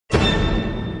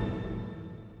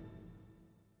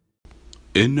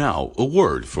And now, a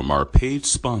word from our paid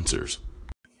sponsors.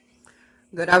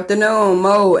 Good afternoon,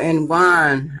 Mo and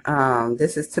Yvonne.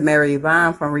 This is Tamara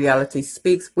Yvonne from Reality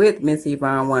Speaks with Miss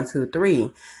Yvonne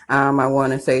 123. I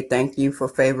want to say thank you for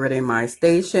favoriting my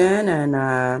station, and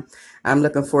I'm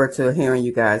looking forward to hearing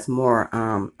you guys more.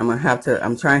 I'm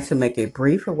trying to make it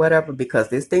brief or whatever because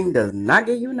this thing does not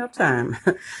give you enough time.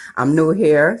 I'm new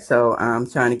here, so I'm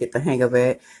trying to get the hang of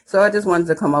it. So I just wanted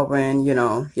to come over and,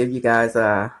 give you guys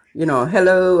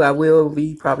hello. I will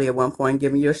be probably at one point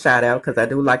giving you a shout out because I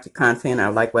do like your content. I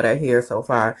like what I hear so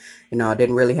far. I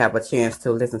didn't really have a chance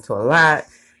to listen to a lot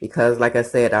because, like I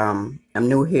said, I'm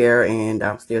new here and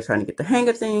I'm still trying to get the hang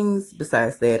of things.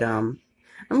 Besides that, I'm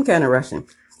kind of rushing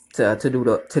to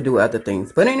do other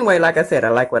things. But anyway, like I said, I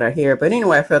like what I hear. But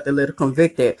anyway, I felt a little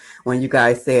convicted when you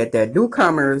guys said that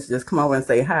newcomers just come over and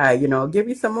say hi, give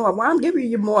you some more. Well, I'm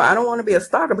giving you more. I don't want to be a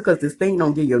stalker because this thing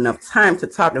don't give you enough time to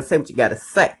talk and say what you got to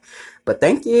say. But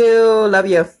thank you. Love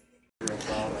you.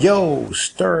 Yo,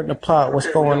 stirring the pot.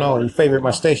 What's going on? You favorite my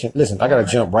station? Listen, I gotta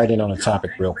jump right in on the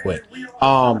topic real quick.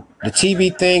 The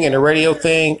TV thing and the radio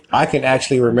thing, I can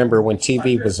actually remember when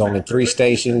TV was only three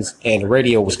stations and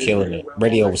radio was killing it.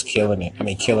 Radio was killing it. I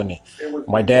mean, killing it.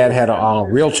 My dad had a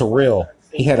reel to reel.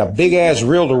 He had a big ass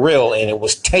reel to reel, and it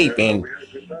was tape, and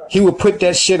he would put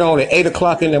that shit on at 8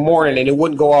 o'clock in the morning, and it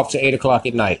wouldn't go off to 8 o'clock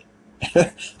at night.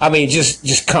 I mean,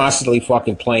 just constantly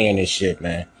fucking playing this shit,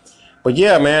 man. But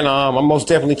yeah, man, I'm most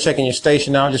definitely checking your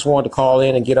station out. I just wanted to call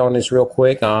in and get on this real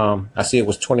quick. I see it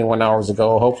was 21 hours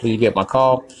ago. Hopefully you get my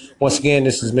call. Once again,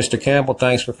 this is Mr. Campbell.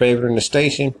 Thanks for favoring the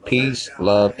station. Peace,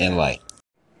 love, and light.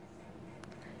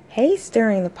 Hey,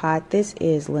 Stirring the Pot, this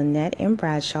is Lynette and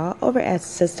Bradshaw over at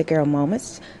Sister Girl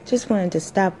Moments. Just wanted to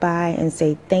stop by and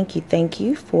say thank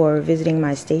you for visiting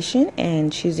my station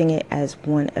and choosing it as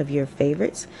one of your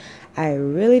favorites. I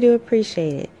really do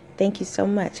appreciate it. Thank you so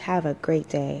much. Have a great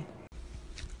day.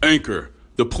 Anchor,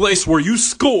 the place where you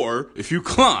score if you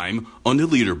climb on the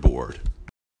leaderboard.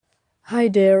 Hi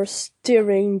there,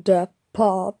 Steering the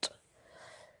Pot.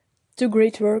 Do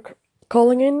great work.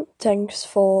 Calling in, thanks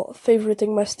for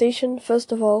favoriting my station,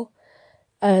 first of all.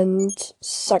 And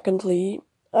secondly,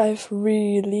 I've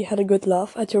really had a good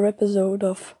laugh at your episode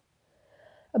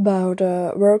about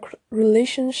work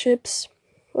relationships.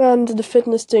 And the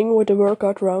fitness thing with the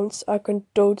workout rounds, I can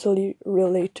totally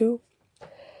relate to.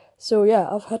 So yeah,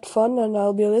 I've had fun and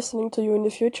I'll be listening to you in the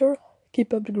future.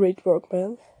 Keep up the great work,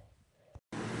 man.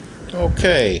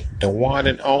 Okay, the one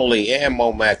and only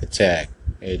Ammo Mac Attack.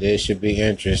 Hey, this should be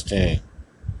interesting.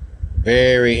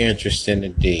 Very interesting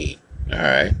indeed.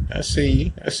 Alright, I see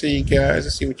you. I see you guys. I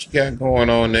see what you got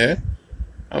going on there.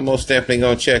 I'm most definitely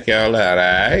gonna check y'all out,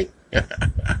 alright?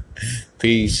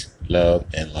 Peace, love,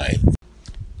 and light.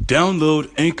 Download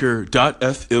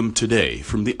Anchor.fm today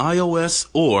from the iOS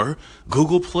or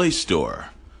Google Play Store.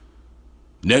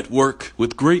 Network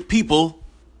with great people.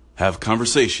 Have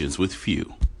conversations with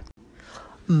few.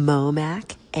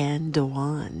 Momac and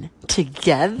Dewan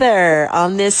together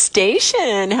on this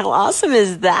station. How awesome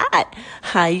is that?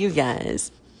 Hi, you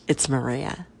guys. It's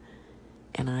Maria.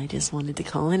 And I just wanted to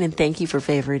call in and thank you for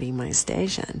favoriting my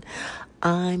station.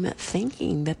 I'm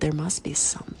thinking that there must be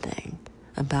something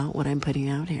about what I'm putting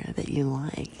out here that you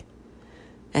like.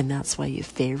 And that's why you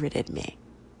favorited me.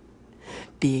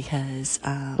 Because,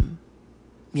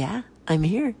 yeah, I'm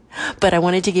here. But I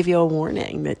wanted to give you a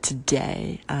warning that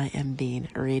today I am being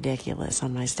ridiculous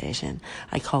on my station.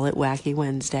 I call it Wacky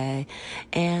Wednesday.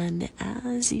 And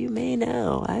as you may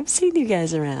know, I've seen you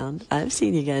guys around.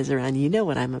 You know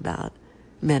what I'm about.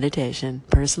 Meditation,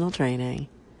 personal training,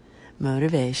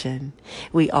 motivation.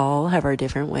 We all have our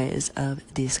different ways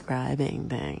of describing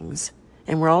things.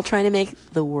 And we're all trying to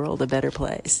make the world a better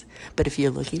place. But if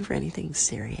you're looking for anything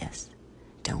serious,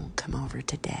 don't come over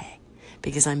today.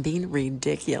 Because I'm being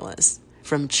ridiculous.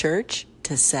 From church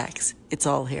to sex, it's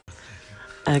all here.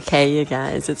 Okay, you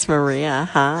guys, it's Maria.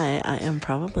 Hi, I am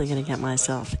probably going to get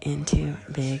myself into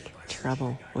big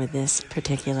trouble with this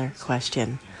particular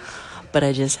question. But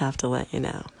I just have to let you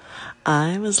know.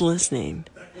 I was listening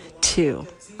to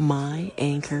my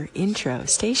Anchor intro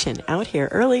station out here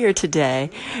earlier today,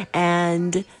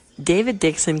 and David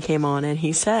Dixon came on and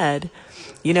he said,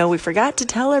 we forgot to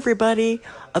tell everybody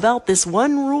about this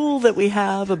one rule that we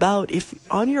have about if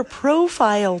on your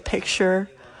profile picture,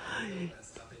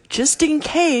 just in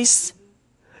case,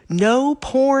 no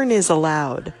porn is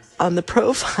allowed on the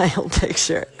profile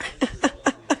picture.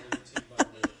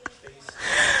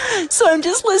 So I'm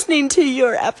just listening to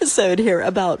your episode here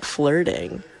about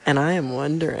flirting, and I am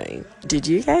wondering, did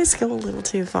you guys go a little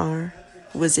too far?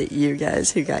 Was it you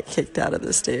guys who got kicked out of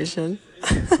the station?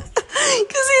 Because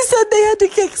he said said they had to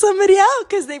kick somebody out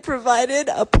because they provided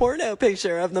a porno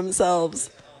picture of themselves.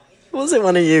 Was it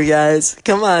one of you guys?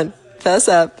 Come on, fess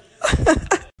up.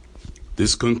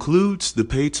 This concludes the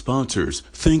paid sponsors.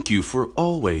 Thank you for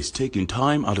always taking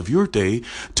time out of your day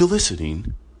to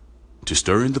listening to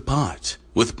Stirring the Pot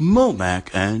with Momac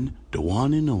and the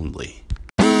one and only.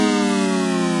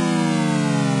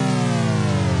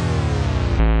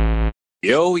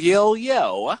 Yo, yo,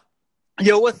 yo.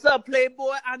 Yo, what's up,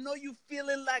 Playboy? I know you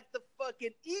feeling like the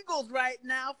fucking Eagles right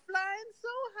now, flying so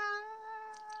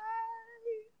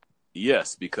high.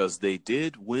 Yes, because they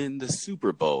did win the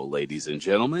Super Bowl, ladies and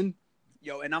gentlemen.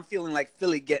 Yo, and I'm feeling like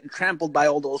Philly getting trampled by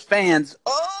all those fans.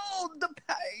 Oh, the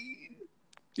pain.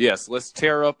 Yes, let's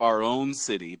tear up our own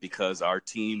city because our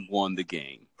team won the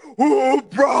game. Oh,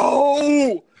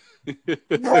 bro!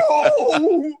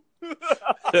 Bro!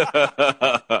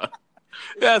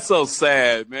 That's so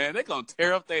sad, man. They're going to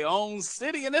tear up their own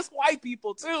city, and it's white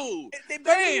people, too. They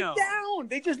Damn. Down.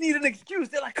 They just need an excuse.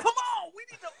 They're like, come on.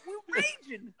 We're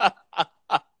raging. We're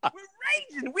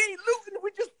raging. We ain't losing. We're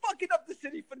just fucking up the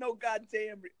city for no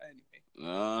goddamn anyway.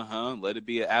 Uh-huh. Let it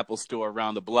be an Apple store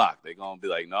around the block. They're going to be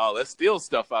like, no, let's steal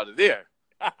stuff out of there.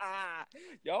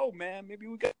 Yo, man, maybe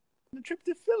we got a trip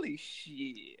to Philly.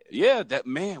 Shit. Yeah,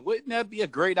 wouldn't that be a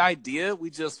great idea? We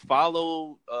just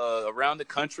follow around the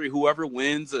country. Whoever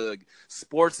wins a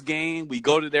sports game, we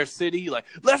go to their city. Like,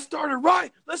 let's start it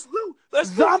right. Let's loot. Let's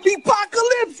zombie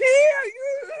apocalypse here.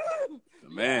 Yeah.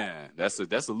 Man, that's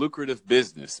a lucrative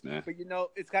business, man. But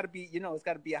it's got to be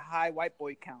a high white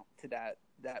boy count to that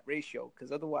ratio,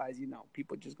 because otherwise,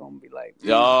 people just gonna be like,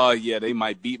 oh yeah, they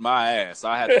might beat my ass.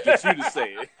 I have to get you to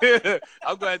say it.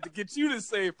 I'm gonna have to get you to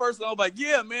say it first. I'm like,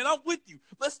 yeah, man, I'm with you.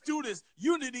 Let's do this.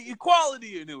 Unity,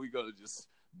 equality, and then we gonna just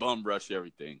bum rush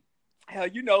everything. Hell,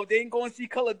 they ain't gonna see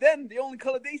color then. The only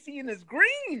color they seeing is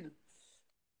green.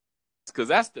 Because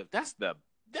that's the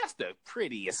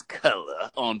prettiest color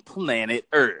on planet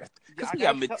Earth. Because we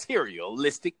got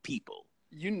materialistic people.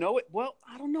 You know it. Well,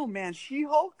 I don't know, man.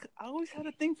 She-Hulk, I always had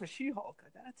a thing for She-Hulk. I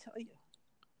gotta tell you.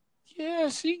 Yeah,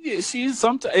 she's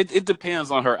sometimes. It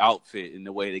depends on her outfit and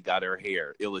the way they got her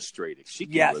hair illustrated. She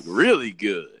can look really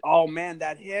good. Oh man,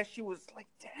 that hair. She was like,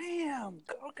 damn,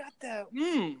 girl got that.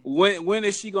 When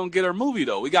is she gonna get her movie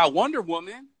though? We got Wonder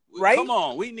Woman. Right? Come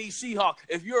on, we need She-Hulk.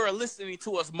 If you're listening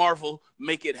to us, Marvel,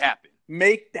 make it happen.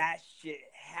 Make that shit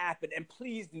happen, and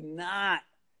please do not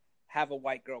have a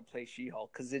white girl play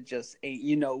She-Hulk, because it just ain't.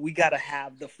 We gotta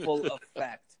have the full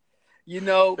effect.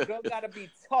 Girl gotta be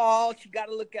tall. She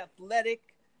gotta look athletic.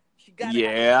 She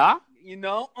gotta And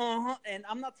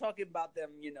I'm not talking about them,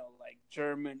 like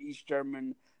East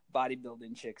German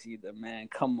bodybuilding chicks either, man.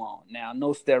 Come on now,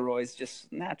 no steroids,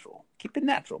 just natural. Keep it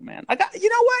natural, man. I got. You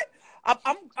know what?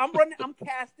 I'm running. I'm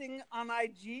casting on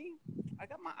IG. I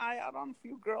got my eye out on a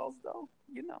few girls though.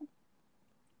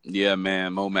 Yeah,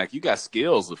 man, Momac, you got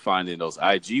skills of finding those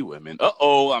IG women.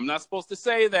 Uh-oh, I'm not supposed to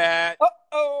say that.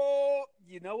 Uh-oh.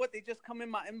 You know what? They just come in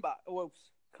my inbox.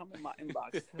 Whoops. Come in my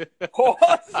inbox.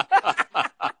 Pause.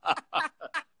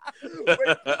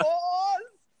 Wait, pause.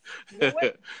 You know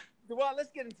what? Well,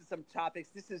 let's get into some topics.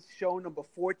 This is show number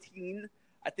 14.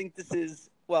 I think this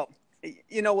is, well,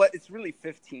 you know what? It's really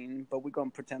 15, but we're going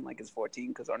to pretend like it's 14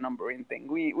 because our numbering thing.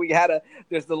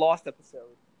 There's the Lost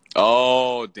episode.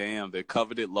 Oh, damn, the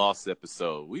coveted Lost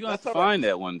episode. We're going to have to find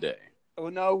that one day. Oh,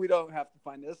 no, we don't have to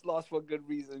find it. It's lost for a good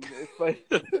reason. They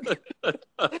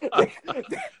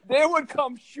would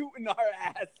come shooting our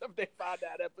ass if they found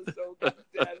that episode. God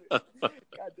damn it. God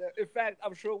damn. In fact,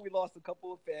 I'm sure we lost a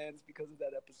couple of fans because of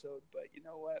that episode. But you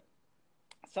know what?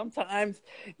 Sometimes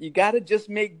you got to just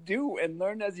make do and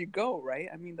learn as you go, right?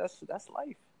 I mean, that's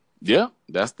life. Yeah,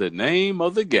 that's the name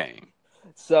of the game.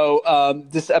 So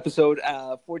this episode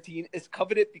 14 is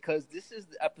coveted because this is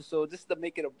the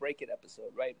make it or break it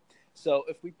episode, right? So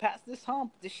if we pass this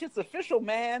hump, this shit's official,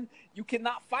 man. You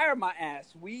cannot fire my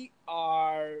ass. We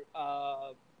are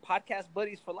podcast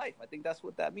buddies for life. I think that's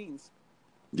what that means.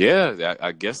 Yeah,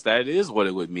 I guess that is what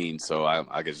it would mean. So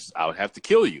I guess I would have to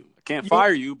kill you. I can't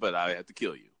fire you, but I have to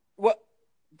kill you. Well,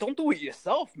 don't do it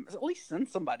yourself. At least send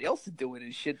somebody else to do it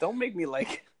and shit. Don't make me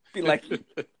be like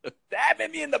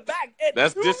stabbing me in the back.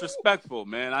 That's disrespectful,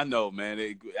 man. I know, man.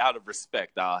 Out of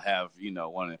respect, I'll have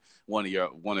one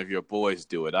of your boys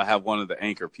do it. I'll have one of the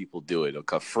anchor people do it, a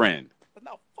friend. But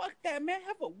no, fuck that, man.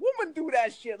 Have a woman do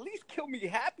that shit. At least kill me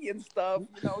happy and stuff.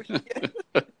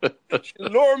 She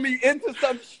lure me into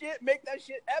some shit, make that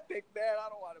shit epic, man. I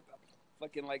don't want to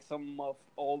fucking like some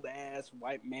old ass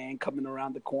white man coming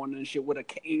around the corner and shit with a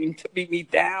cane to beat me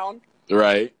down.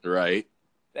 Right.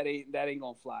 That ain't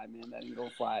gonna fly, man. That ain't gonna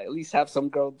fly. At least have some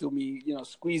girl do me,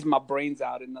 squeeze my brains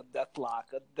out in a death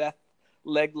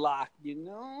leg lock,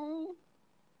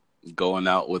 Going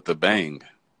out with a bang.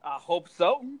 I hope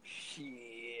so.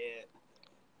 Shit.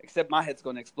 Except my head's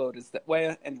gonna explode.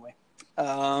 Well, anyway.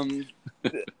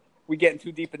 We're getting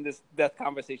too deep in this death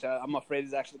conversation. I'm afraid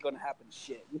it's actually gonna happen.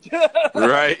 Shit.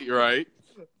 Right.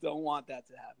 Don't want that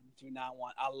to happen. Do not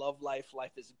want. I love life.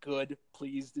 Life is good.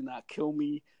 Please do not kill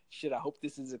me. Shit, I hope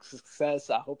this is a success.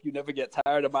 I hope you never get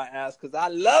tired of my ass because I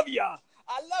love y'all.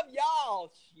 I love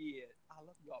y'all. Shit. I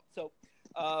love y'all. So,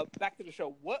 back to the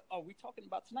show. What are we talking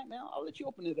about tonight, man? I'll let you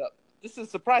open it up. This is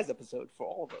a surprise episode for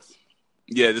all of us.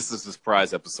 Yeah, this is a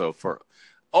surprise episode for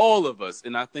all of us.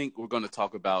 And I think we're going to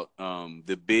talk about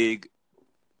the big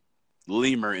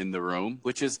lemur in the room,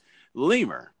 which is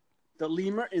Lemur. The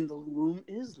lemur in the room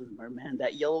is Lemur, man.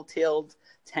 That yellow-tailed,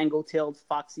 tangle-tailed,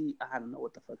 foxy, I don't know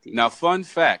what the fuck he is. Now, fun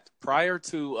fact, prior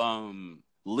to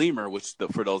Lemur, which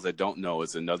for those that don't know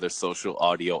is another social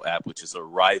audio app, which is a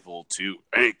rival to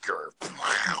Anchor.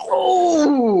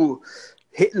 Oh,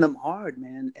 hitting them hard,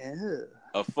 man. Ew.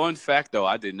 A fun fact, though,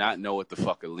 I did not know what the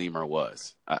fuck a lemur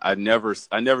was. I never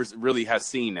really have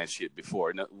seen that shit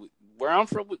before. No, where I'm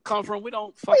come from, we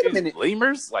don't fucking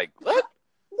lemurs. Like what?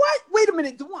 What? Wait a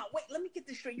minute, Dewan. Wait, let me get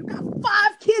this straight. You got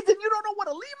 5 kids and you don't know what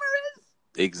a lemur is?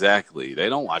 Exactly. They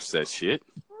don't watch that shit.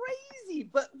 Crazy.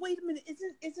 But wait a minute,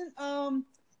 isn't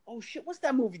oh shit, what's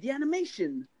that movie? The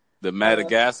animation. The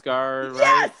Madagascar,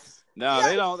 right? Yes. No,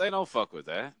 yes! They don't fuck with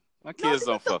that. My kids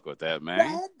don't fuck with that, man. The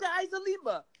head guy's a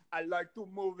lemur. I like to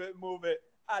move it.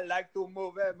 I like to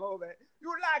move it.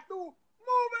 You like to move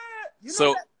it. You know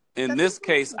so that? In this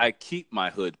case, I keep my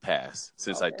hood pass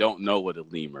since I don't know what a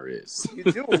lemur is. You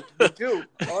do.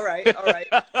 All right.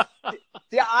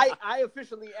 Yeah, I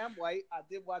officially am white. I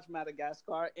did watch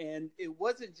Madagascar, and it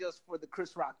wasn't just for the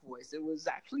Chris Rock voice. It was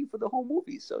actually for the whole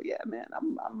movie. So yeah, man,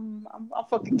 I'm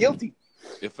fucking guilty.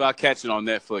 If I catch it on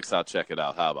Netflix, I'll check it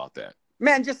out. How about that?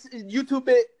 Man, just YouTube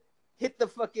it. Hit the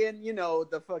fucking,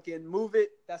 the fucking move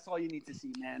it. That's all you need to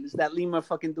see, man. Is that lemur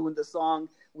fucking doing the song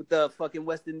with the fucking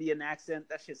West Indian accent.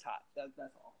 That shit's hot.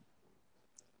 That's all.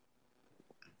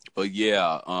 But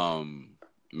yeah,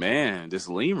 man, this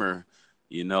lemur,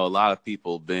 a lot of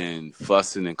people been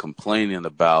fussing and complaining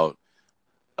about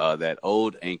that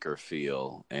old Anchor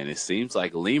feel. And it seems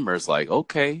like lemur's like,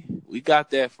 okay, we got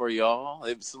that for y'all.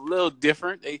 It's a little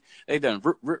different. They done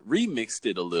remixed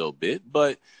it a little bit,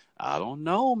 but I don't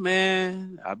know,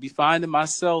 man. I be finding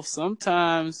myself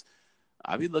sometimes.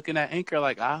 I be looking at Anchor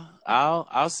like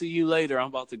I'll see you later. I'm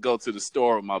about to go to the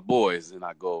store with my boys, and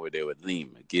I go over there with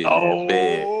Lima, get in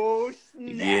bed.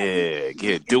 Snap.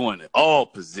 Yeah, doing it all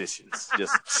positions,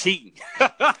 just cheating.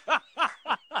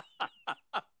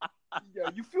 Yo,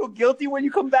 you feel guilty when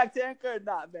you come back to Anchor or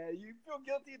not, man? You feel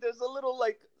guilty? There's a little,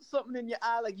 something in your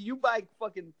eye. Like, you buy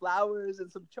fucking flowers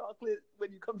and some chocolate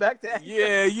when you come back to Anchor.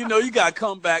 Yeah, you got to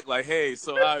come back like, hey,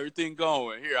 so how everything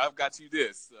going? Here, I've got you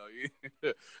this.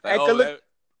 So,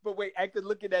 but wait, Anchor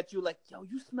looking at you like, yo,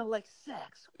 you smell like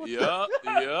sex. Yeah,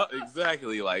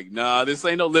 exactly. Like, nah, this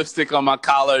ain't no lipstick on my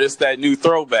collar. It's that new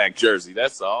throwback jersey.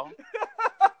 That's all.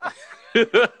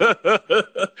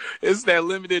 It's that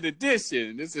limited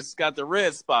edition. This just got the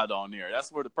red spot on there.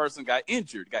 That's where the person got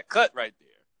injured, got cut right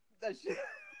there. That shit.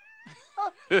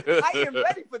 I am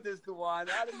ready for this, Dewan.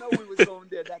 I didn't know we was going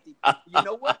there that deep. You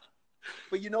know what?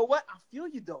 But you know what? I feel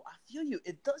you, though. I feel you.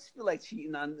 It does feel like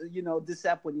cheating on, this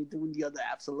app when you're doing the other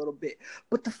apps a little bit.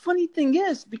 But the funny thing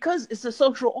is, because it's a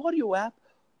social audio app,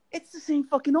 it's the same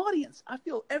fucking audience. I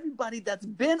feel everybody that's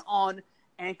been on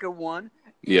Anchor 1,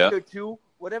 Anchor 2,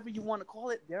 whatever you want to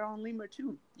call it, they're on Lemur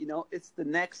too. It's the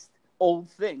next old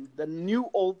thing, the new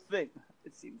old thing,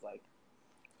 it seems like.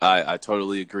 I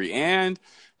totally agree. And,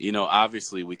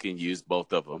 obviously we can use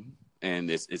both of them.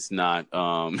 And it's not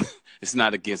it's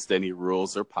not against any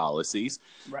rules or policies.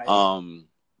 Right.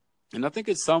 And I think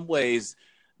in some ways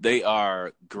they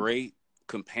are great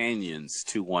companions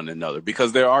to one another,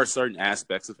 because there are certain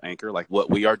aspects of Anchor, like what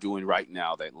we are doing right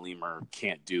now, that Lemur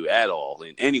can't do at all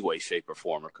in any way, shape, or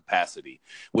form or capacity,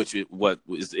 which is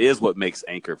what makes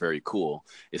Anchor very cool.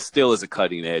 It still is a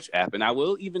cutting edge app, and I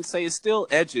will even say it still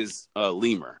edges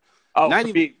Lemur. Oh,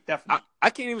 definitely. I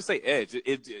can't even say edge.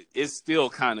 It still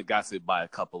kind of got it by a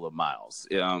couple of miles,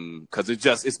 because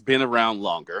it's been around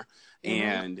longer.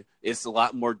 And it's a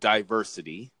lot more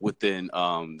diversity within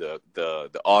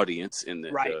the audience and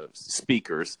the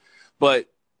speakers. But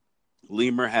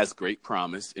Lemur has great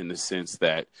promise in the sense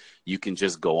that you can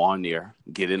just go on there,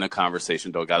 get in a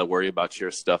conversation. Don't got to worry about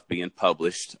your stuff being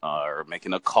published or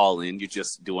making a call in. You're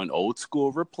just doing old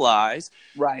school replies.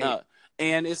 Right.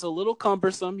 And it's a little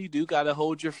cumbersome. You do got to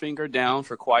hold your finger down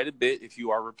for quite a bit if you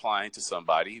are replying to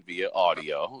somebody via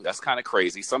audio. That's kind of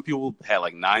crazy. Some people had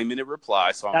like 9-minute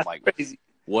replies. So I'm That's like, crazy.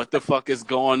 what the fuck is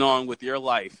going on with your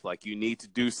life? Like, you need to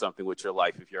do something with your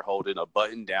life if you're holding a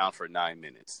button down for 9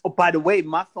 minutes. Oh, by the way,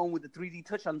 my phone with the 3D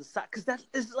touch on the side, because that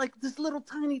is like this little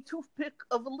tiny toothpick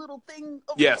of a little thing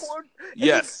of a cord.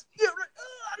 Yes. You're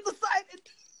on the side,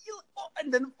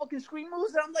 and then the fucking screen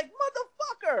moves, and I'm like,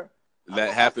 motherfucker.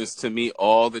 That happens to me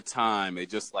all the time. It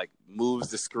just like moves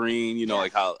the screen, you know,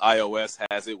 like how iOS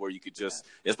has it where you could just,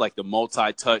 it's like the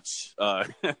multi-touch, or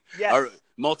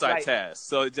multitask. Right.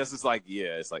 So it just is like,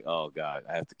 it's like, oh God,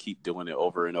 I have to keep doing it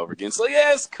over and over again. So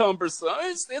yeah, it's cumbersome.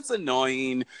 It's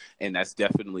annoying. And that's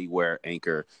definitely where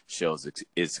Anchor shows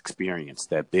its experience.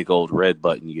 That big old red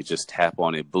button, you just tap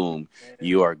on it, boom,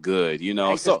 you are good. You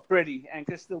know, Anchor's pretty.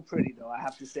 Anchor's still pretty though. I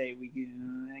have to say,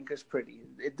 Anchor's pretty.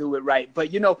 They do it right.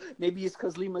 But you know, maybe it's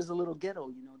because Lima's a little ghetto.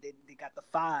 You know, they got the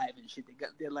 5 and shit.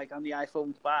 They're like on the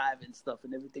iPhone 5 and stuff,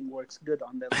 and everything works good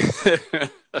on them.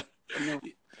 You know?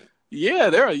 Yeah,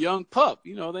 they're a young pup.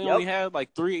 You know, they only had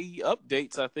like 3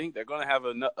 updates. I think they're going to have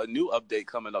a new update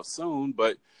coming up soon.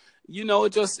 But you know,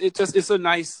 it's a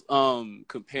nice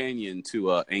companion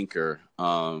to Anchor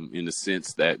in the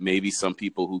sense that maybe some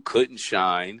people who couldn't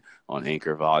shine on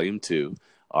Anchor Volume 2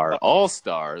 are all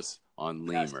stars on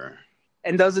Lemur.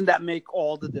 And doesn't that make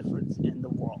all the difference in the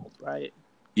world, right?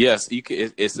 Yes,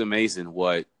 it's amazing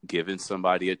what giving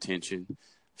somebody attention,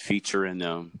 featuring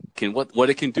them, what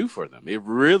it can do for them. It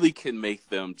really can make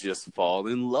them just fall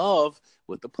in love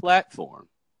with the platform.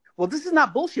 Well, this is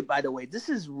not bullshit, by the way. This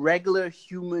is regular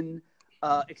human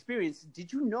experience.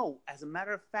 Did you know, as a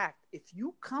matter of fact, if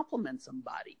you compliment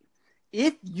somebody,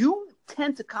 if you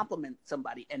tend to compliment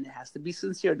somebody, and it has to be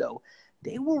sincere though,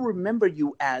 they will remember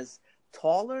you as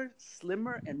taller,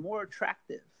 slimmer, and more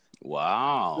attractive.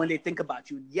 Wow. When they think about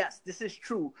you. Yes, this is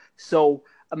true. So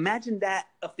imagine that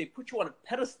if they put you on a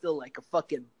pedestal like a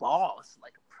fucking boss,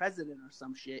 like a president or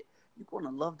some shit, you're going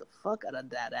to love the fuck out of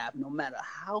that app no matter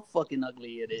how fucking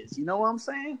ugly it is. You know what I'm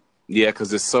saying? Yeah,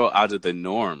 because it's so out of the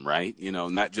norm, right? You know,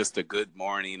 not just a good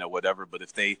morning or whatever, but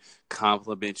if they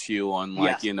compliment you on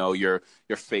like, you know, your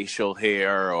facial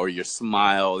hair or your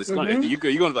smile, it's gonna you're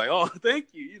gonna be like, oh,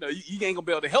 thank you. You know, you ain't gonna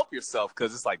be able to help yourself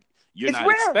because it's like it's not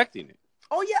expecting it.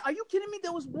 Oh yeah, are you kidding me?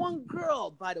 There was one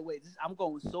girl, by the way. I'm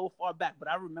going so far back, but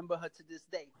I remember her to this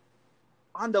day.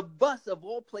 On the bus of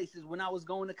all places when I was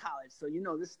going to college. So you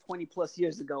know, this is 20 plus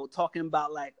years ago, talking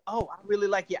about like, oh, I really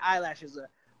like your eyelashes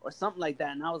or something like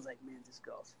that. And I was like, man, this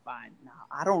girl's fine. Now,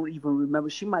 I don't even remember.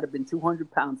 She might have been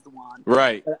 200 pounds, Dewan.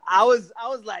 Right. But I was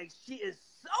like, she is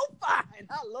so fine.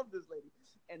 I love this lady.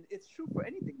 And it's true for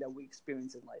anything that we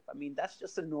experience in life. I mean, that's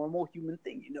just a normal human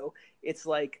thing, you know? It's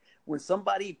like when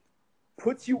somebody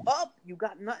puts you up, you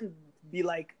got nothing to be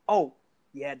like, oh,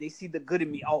 yeah, they see the good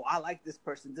in me. Oh, I like this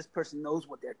person. This person knows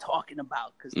what they're talking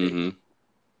about. Because,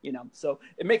 you know, so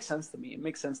it makes sense to me. It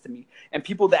makes sense to me. And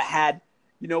people that had,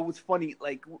 you know, what's funny,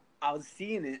 like I was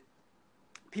seeing it,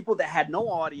 people that had no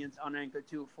audience on Anchor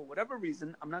too, for whatever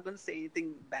reason, I'm not going to say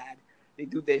anything bad. They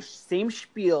do their same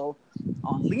spiel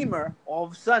on Lemur. All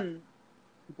of a sudden,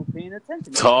 people paying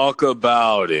attention. Talk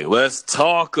about it. Let's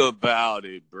talk about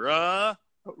it, bruh.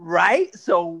 Right?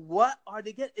 So what are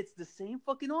they getting? It's the same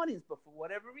fucking audience, but for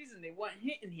whatever reason, they weren't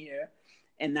hitting here.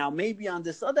 And now maybe on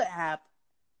this other app,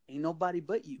 ain't nobody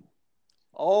but you.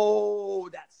 Oh,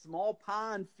 that small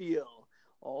pond feel.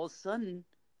 All of a sudden,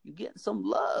 you're getting some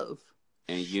love.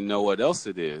 And you know what else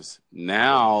it is?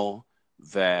 Now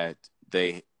that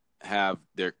they have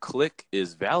their click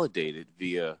is validated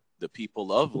via the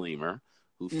people of Lemur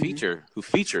who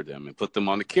featured them and put them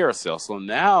on the carousel. So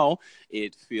now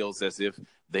it feels as if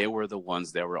they were the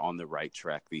ones that were on the right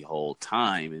track the whole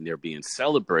time, and they're being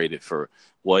celebrated for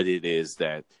what it is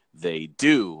that they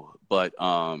do. But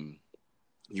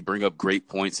you bring up great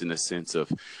points in the sense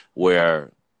of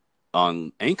where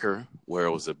on Anchor, where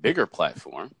it was a bigger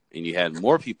platform and you had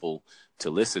more people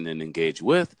to listen and engage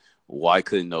with, why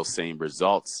couldn't those same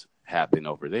results happen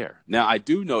over there? Now, I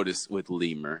do notice with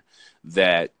Lemur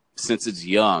that since it's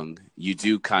young, you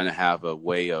do kind of have a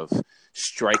way of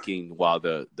striking while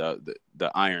the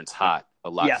iron's hot a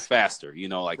lot faster. You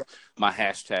know, like my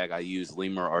hashtag I use,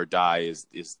 Lemur or die,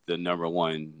 is the number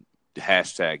one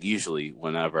hashtag usually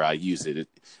whenever I use it.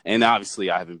 And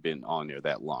obviously I haven't been on there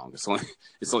that long. It's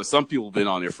only some people have been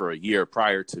on there for a year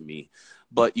prior to me.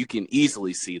 But you can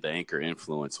easily see the Anchor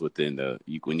influence within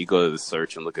when you go to the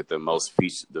search and look at the most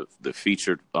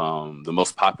featured, the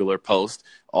most popular post.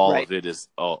 All of it is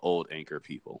old Anchor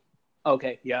people.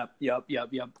 Okay, yep.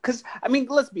 Because, I mean,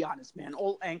 let's be honest, man.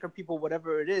 All Anchor people,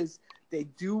 whatever it is, they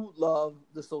do love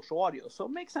the social audio. So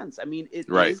it makes sense. I mean,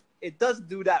 Right. it does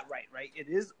do that right? It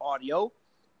is audio,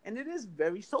 and it is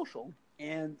very social.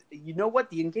 And you know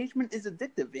what? The engagement is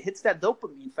addictive. It hits that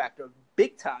dopamine factor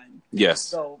big time. Yes.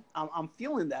 So I'm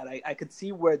feeling that. I could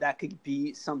see where that could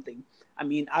be something. I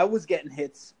mean, I was getting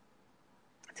hits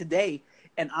today.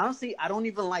 And honestly, I don't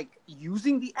even like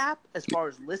using the app as far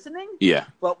as listening. Yeah.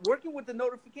 But working with the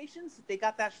notifications, they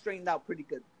got that straightened out pretty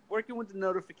good. Working with the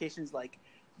notifications, like,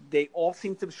 they all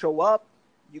seem to show up.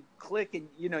 You click and,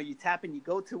 you tap and you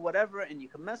go to whatever and you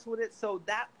can mess with it. So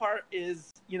that part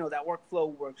is, that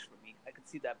workflow works for me. I could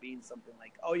see that being something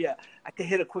like, oh, yeah, I could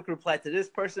hit a quick reply to this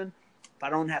person. If I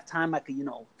don't have time, I could,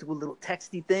 do a little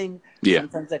texty thing. Yeah.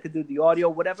 Sometimes I could do the audio,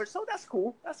 whatever. So that's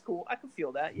cool. I can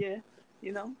feel that. Yeah.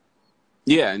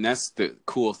 Yeah, and that's the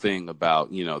cool thing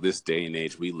about, this day and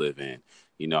age we live in.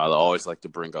 I always like to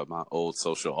bring up my old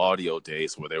social audio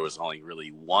days where there was only really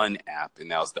one app, and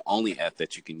that was the only app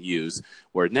that you can use,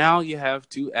 where now you have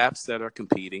two apps that are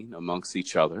competing amongst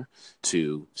each other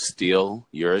to steal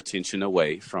your attention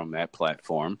away from that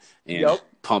platform and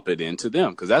pump it into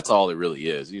them, because that's all it really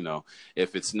is.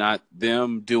 If it's not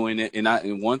them doing it,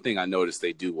 and one thing I noticed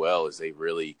they do well is they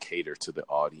really cater to the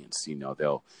audience.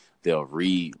 They'll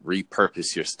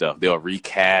repurpose your stuff. They'll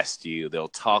recast you. They'll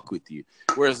talk with you.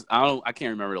 Whereas I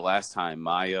can't remember the last time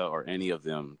Maya or any of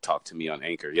them talked to me on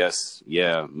Anchor. Yes,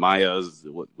 yeah, Maya's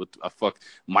what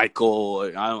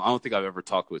Michael. I don't think I've ever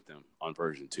talked with them on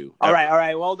version 2. All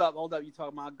right. Hold up. You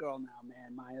talking about a girl now,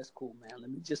 man. Maya's cool, man. Let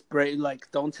me just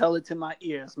don't tell it to my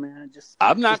ears, man.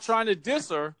 I'm not trying to diss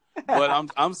her, but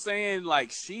I'm saying,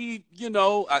 like, she, I been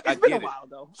get a it. while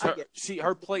though.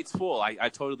 Her plate's full. I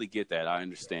totally get that. I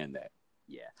understand that.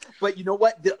 Yeah, but you know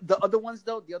what? The other ones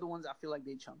though, I feel like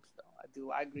they chumps though.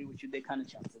 I agree with you. They kind of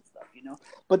chumps and stuff,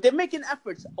 But they're making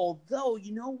efforts. Although,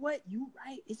 you know what? You're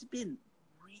right. It's been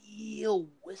real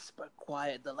whisper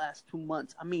quiet the last 2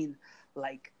 months. I mean,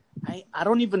 like, I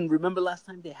don't even remember last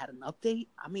time they had an update.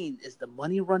 I mean, is the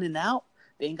money running out?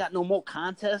 They ain't got no more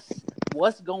contests.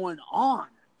 What's going on?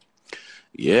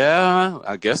 Yeah,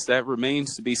 I guess that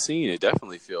remains to be seen. It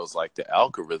definitely feels like the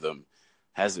algorithm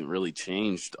hasn't really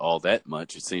changed all that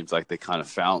much. It seems like they kind of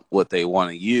found what they want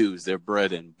to use, their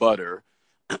bread and butter,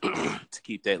 to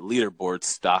keep that leaderboard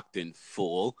stocked and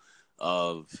full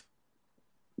of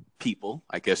people,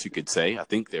 I guess you could say. I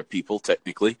think they're people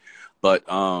technically. But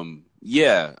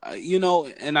yeah,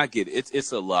 and I get it.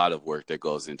 It's a lot of work that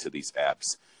goes into these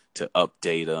apps to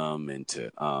update them and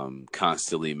to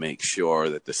constantly make sure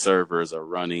that the servers are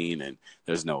running and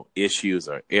there's no issues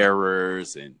or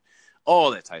errors and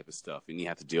all that type of stuff. And you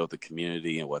have to deal with the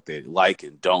community and what they like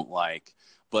and don't like.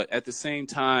 But at the same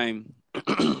time,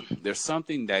 there's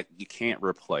something that you can't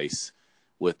replace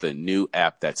with a new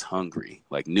app that's hungry,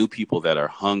 like new people that are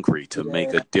hungry to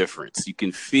make a difference. You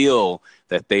can feel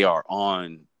that they are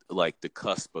on like the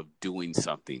cusp of doing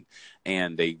something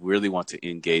and they really want to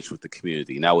engage with the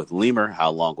community. Now with Lemur,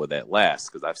 how long will that last?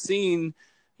 Because I've seen,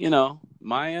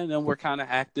 Maya and them were kind of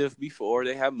active before.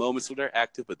 They have moments where they're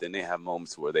active, but then they have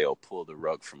moments where they'll pull the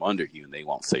rug from under you and they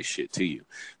won't say shit to you.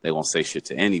 They won't say shit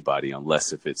to anybody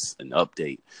unless if it's an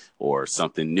update or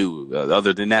something new.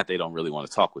 Other than that, they don't really want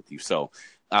to talk with you. So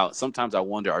sometimes I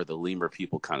wonder, are the Lemur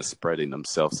people kind of spreading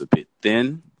themselves a bit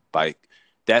thin?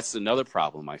 That's another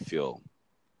problem I feel.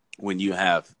 When you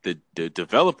have the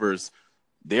developers,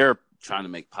 they're trying to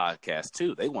make podcasts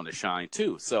too. They want to shine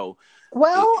too. So,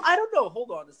 I don't know.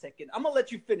 Hold on a second. I'm going to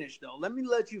let you finish though. Let me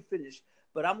let you finish,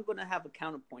 but I'm going to have a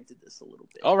counterpoint to this a little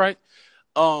bit. All right.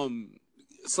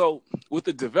 So with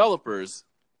the developers,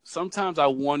 sometimes I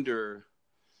wonder,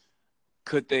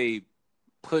 could they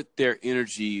put their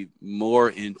energy more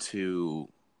into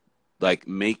like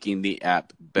making the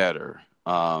app better,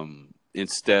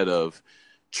 instead of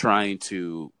trying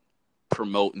to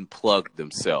promote and plug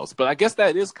themselves? But I guess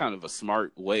that is kind of a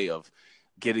smart way of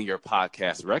getting your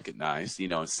podcast recognized,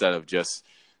 instead of just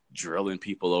drilling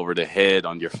people over the head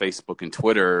on your Facebook and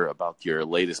Twitter about your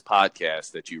latest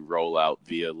podcast that you roll out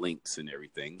via links and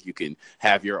everything. You can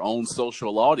have your own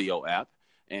social audio app,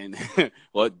 and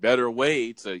what better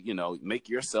way to, make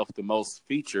yourself the most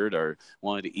featured or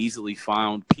one of the easily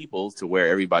found people to where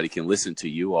everybody can listen to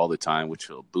you all the time, which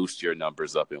will boost your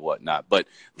numbers up and whatnot. But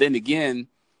then again,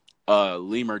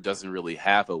 Lemur doesn't really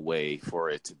have a way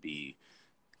for it to be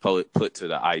put to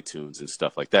the iTunes and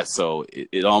stuff like that. So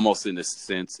it almost, in a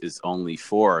sense, is only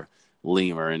for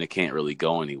Lemur, and it can't really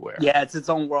go anywhere. Yeah, it's its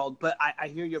own world. But I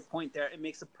hear your point there. It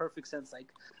makes a perfect sense. Like,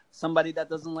 somebody that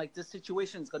doesn't like this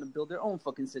situation is going to build their own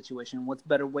fucking situation. What's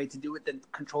better way to do it than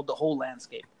control the whole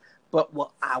landscape? But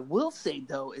what I will say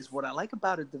though is what I like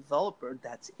about a developer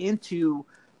that's into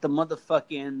the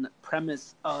motherfucking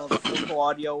premise of social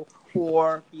audio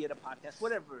or be it a podcast,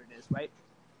 whatever it is, right?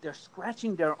 They're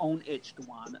scratching their own itch,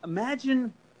 Dwan.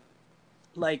 Imagine,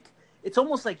 like, it's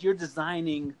almost like you're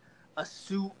designing a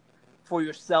suit for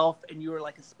yourself and you're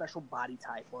like a special body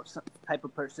type or some type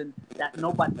of person that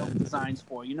nobody else designs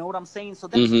for. You know what I'm saying? So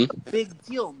that's a big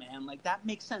deal, man. Like, that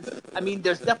makes sense. I mean,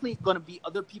 there's definitely going to be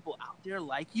other people out there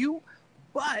like you,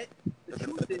 but the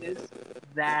truth is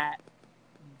that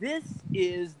this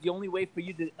is the only way for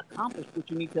you to accomplish what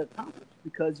you need to accomplish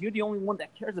because you're the only one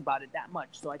that cares about it that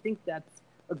much. So I think that's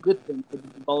a good thing for the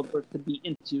developers to be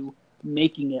into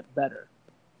making it better.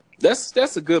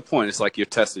 That's a good point. It's like you're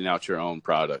testing out your own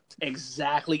product.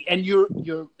 Exactly. And you're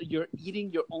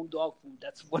eating your own dog food.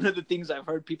 That's one of the things I've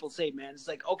heard people say, man. It's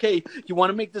like, okay, you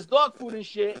want to make this dog food and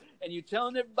shit, and you're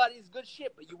telling everybody it's good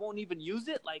shit, but you won't even use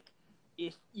it. Like,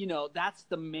 if, you know, that's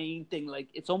the main thing. Like,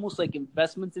 it's almost like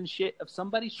investments and shit. If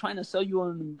somebody's trying to sell you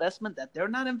an investment that they're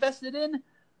not invested in,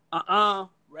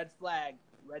 red flag,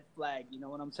 you know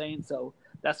what I'm saying? So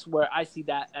that's where I see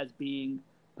that as being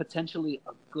potentially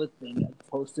a good thing as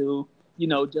opposed to, you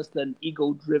know, just an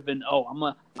ego-driven, I'm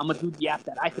gonna do the app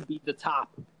that I could be the top.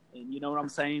 And you know what I'm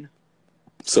saying?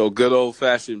 So good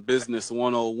old-fashioned business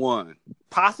 101.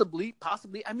 Possibly.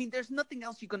 I mean, there's nothing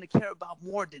else you're going to care about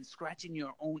more than scratching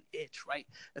your own itch, right?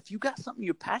 If you got something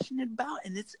you're passionate about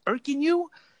and it's irking you,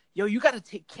 you got to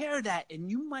take care of that, and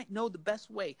you might know the best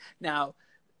way. Now,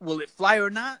 will it fly or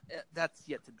not? That's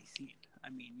yet to be seen. I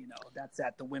mean, you know, that's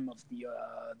at the whim of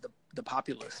the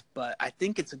populace, but I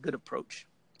think it's a good approach.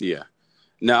 Yeah.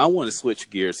 Now, I want to switch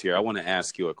gears here. I want to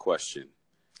ask you a question.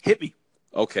 Hit me.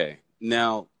 Okay.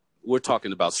 Now, we're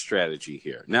talking about strategy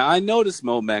here. Now, I noticed,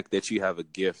 Momac, that you have a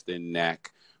gift and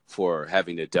knack for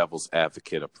having a devil's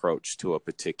advocate approach to a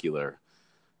particular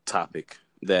topic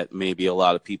that maybe a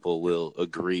lot of people will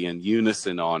agree in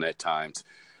unison on at times.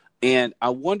 And I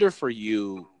wonder for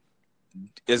you,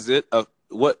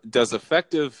 what does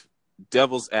effective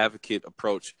devil's advocate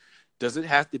approach, does it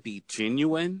have to be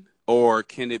genuine or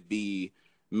can it be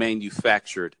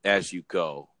manufactured as you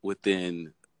go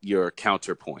within your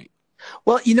counterpoint?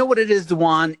 Well, you know what it is,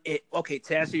 Dewan? Okay,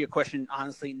 to answer your question,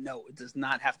 honestly, no, it does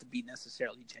not have to be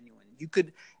necessarily genuine. You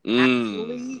could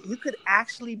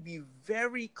actually be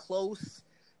very close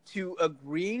to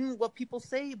agreeing what people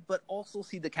say, but also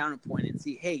see the counterpoint and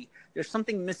see, hey, there's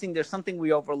something missing, there's something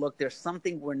we overlooked, there's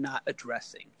something we're not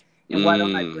addressing. And why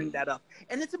don't I bring that up?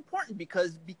 And it's important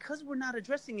because we're not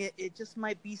addressing it, it just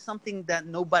might be something that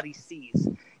nobody sees.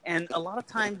 And a lot of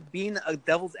times being a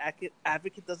devil's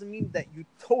advocate doesn't mean that you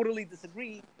totally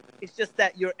disagree. It's just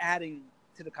that you're adding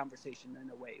to the conversation in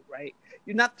a way, right?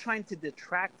 You're not trying to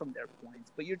detract from their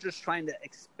points, but you're just trying to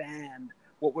expand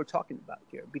what we're talking about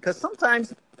here. Because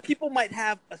sometimes people might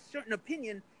have a certain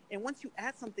opinion, and once you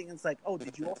add something, it's like, oh,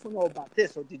 did you also know about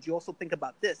this? Or did you also think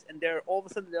about this? And all of a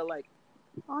sudden they're like,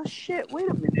 oh, shit, wait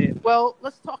a minute. Well,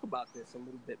 let's talk about this a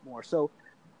little bit more. So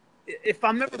if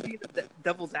I'm ever being the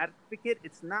devil's advocate,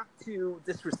 it's not to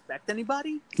disrespect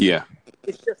anybody. Yeah.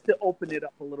 It's just to open it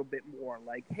up a little bit more.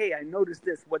 Like, hey, I noticed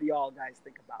this. What do y'all guys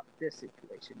think about this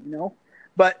situation, you know?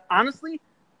 But honestly,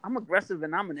 I'm aggressive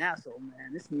and I'm an asshole,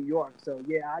 man. It's New York. So,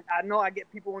 yeah, I know I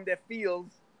get people in their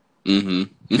fields.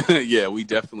 Mm-hmm. Yeah, we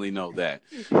definitely know that.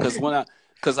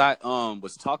 Because I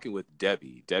was talking with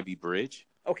Debbie Bridge.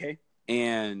 Okay.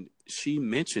 And she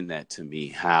mentioned that to me,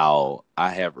 how I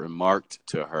have remarked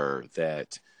to her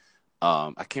that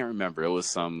I can't remember. It was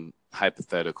some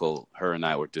hypothetical her and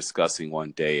I were discussing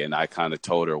one day. And I kind of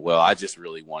told her, well, I just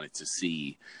really wanted to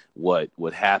see what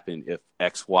would happen if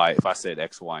if I said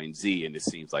X, Y, and Z, and it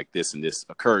seems like this and this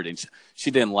occurred. And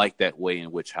she didn't like that way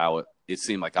in which how it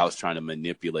seemed like I was trying to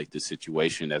manipulate the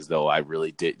situation as though I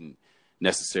really didn't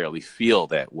necessarily feel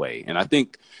that way. And I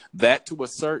think that to a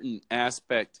certain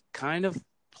aspect kind of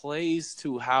plays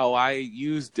to how I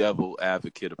use devil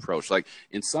advocate approach. Like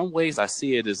in some ways I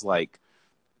see it as like,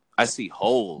 I see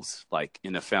holes like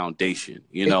in a foundation,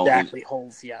 you know? Exactly.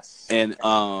 Holes. Yes. And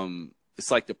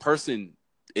it's like the person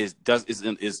is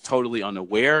totally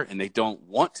unaware and they don't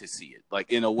want to see it.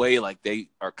 Like in a way, like they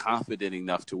are confident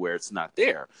enough to where it's not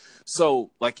there.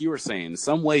 So like you were saying, in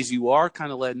some ways you are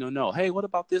kind of letting them know, hey, what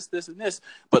about this, this, and this?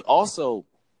 But also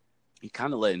you're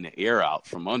kind of letting the air out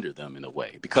from under them in a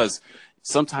way, because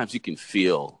sometimes you can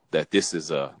feel that this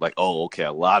is a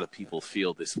lot of people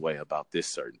feel this way about this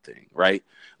certain thing, right?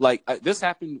 Like this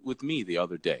happened with me the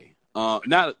other day.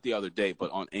 Not the other day,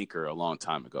 but on Anchor a long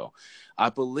time ago. I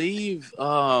believe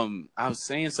I was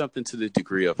saying something to the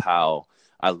degree of how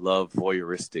I love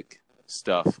voyeuristic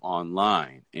stuff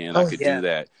online, and I Oh, could yeah. do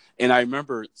that. And I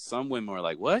remember some women were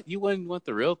like, "What? You wouldn't want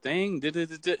the real thing?"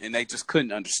 And they just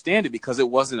couldn't understand it because it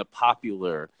wasn't a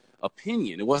popular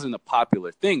opinion. It wasn't a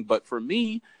popular thing. But for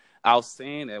me, I was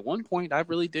saying at one point, I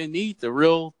really didn't need the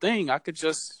real thing. I could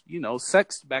just,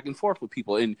 sex back and forth with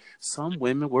people. And some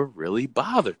women were really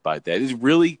bothered by that. It's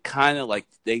really kind of like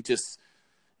they just,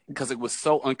 because it was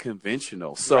so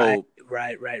unconventional. So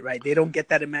Right. They don't get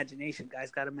that imagination.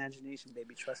 Guys got imagination,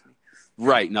 baby. Trust me.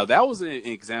 right. Now, that was an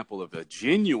example of a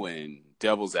genuine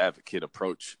devil's advocate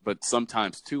approach. But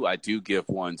sometimes, too, I do give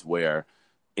ones where,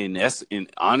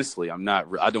 honestly, I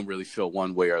don't really feel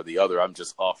one way or the other. I'm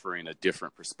just offering a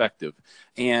different perspective.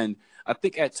 And I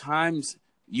think at times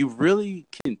you really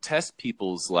can test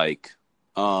people's so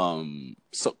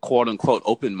quote unquote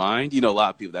open mind. A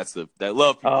lot of people that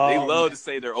love people. They love to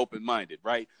say they're open minded,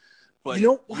 right? But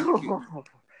you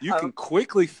can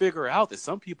quickly figure out that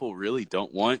some people really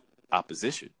don't want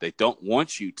opposition. They don't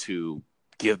want you to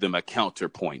give them a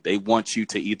counterpoint. They want you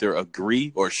to either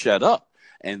agree or shut up.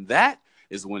 And that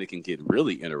is when it can get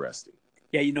really interesting.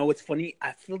 Yeah, what's funny?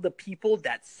 I feel the people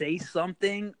that say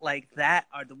something like that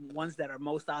are the ones that are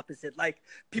most opposite. Like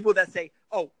people that say,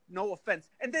 "Oh, no offense,"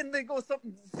 and then they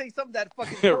say something that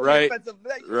fucking totally right, offensive.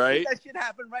 Like, right. That shit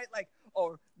happen, right? Like,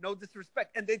 or no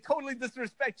disrespect, and they totally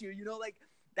disrespect you.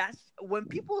 That's when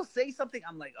people say something.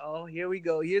 I'm like, oh, here we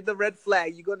go. Here's the red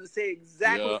flag. You're gonna say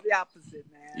exactly the opposite,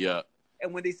 man. Yeah.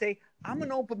 And when they say, "I'm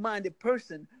an open-minded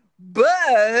person,"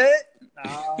 but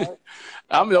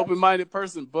I'm an open-minded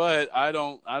person, but I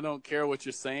don't care what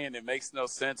you're saying. It makes no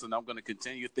sense, and I'm going to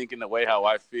continue thinking the way how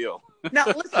I feel. Now,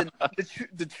 listen,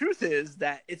 the truth is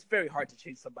that it's very hard to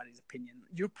change somebody's opinion.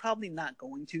 You're probably not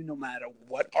going to, no matter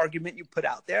what argument you put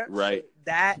out there. Right. So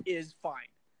that is fine.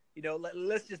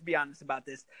 Let's just be honest about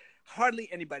this. Hardly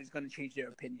anybody's going to change their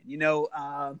opinion.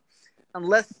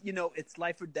 Unless, it's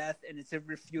life or death and it's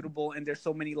irrefutable and there's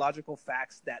so many logical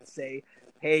facts that say,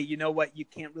 hey, you know what, you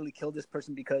can't really kill this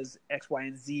person because X, Y,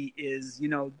 and Z is,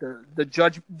 the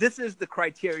judge. This is the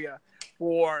criteria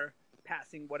for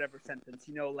passing whatever sentence,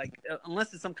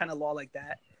 unless it's some kind of law like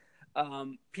that,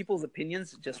 people's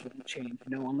opinions just won't change,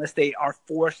 unless they are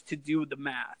forced to do the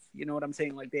math. You know what I'm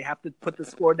saying? Like they have to put the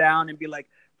score down and be like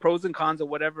pros and cons or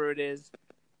whatever it is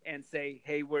and say,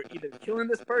 hey, we're either killing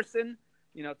this person,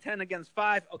 10 against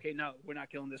 5. Okay, no, we're not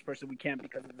killing this person. We can't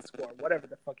because of the score, whatever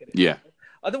the fuck it is. Yeah.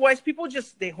 Otherwise, people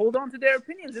they hold on to their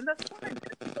opinions, and that's fine.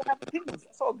 People have opinions.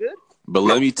 That's all good. But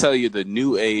let me tell you the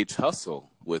new age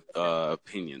hustle with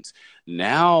opinions.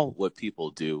 Now what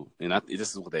people do, and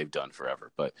this is what they've done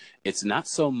forever, but it's not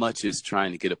so much as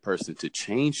trying to get a person to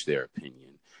change their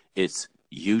opinion. It's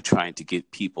you trying to get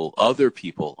other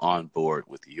people on board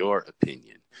with your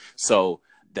opinion. So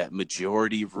that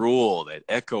majority rule, that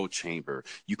echo chamber,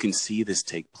 you can see this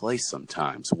take place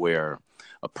sometimes where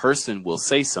a person will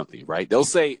say something, right? They'll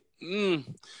say,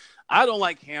 I don't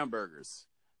like hamburgers.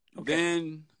 Okay.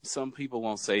 Then some people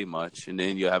won't say much. And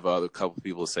then you'll have a couple of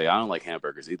people say, I don't like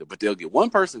hamburgers either. But they'll get one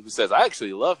person who says, I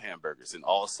actually love hamburgers. And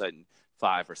all of a sudden,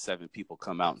 5 or 7 people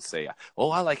come out and say, oh,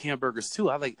 I like hamburgers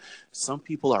too. Some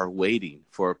people are waiting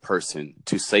for a person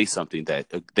to say something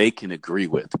that they can agree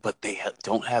with, but they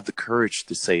don't have the courage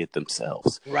to say it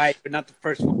themselves. Right. But not the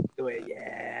first one to do it.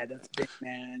 Yeah, that's big,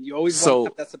 man. You always want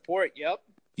to have that support. Yep.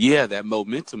 Yeah, that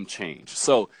momentum change.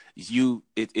 So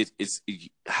it's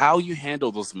how you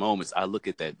handle those moments. I look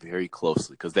at that very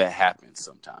closely because that happens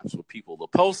sometimes where people will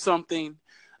post something,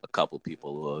 a couple of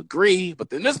people will agree, but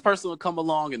then this person will come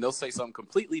along and they'll say something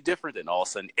completely different, and all of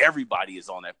a sudden everybody is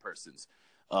on that person's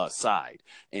side.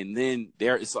 And then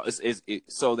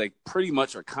so they pretty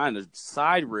much are kind of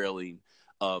side railing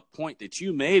a point that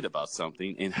you made about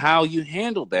something, and how you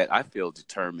handle that, I feel,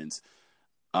 determines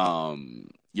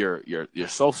your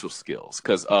social skills.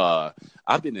 Because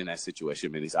I've been in that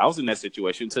situation many times. I was in that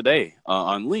situation today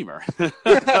on Lemur.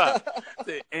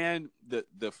 And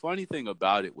the funny thing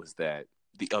about it was that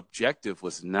the objective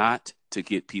was not to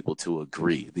get people to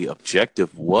agree. The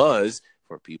objective was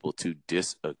for people to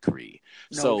disagree.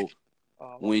 No. So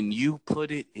when you put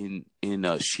it in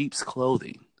sheep's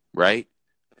clothing, right?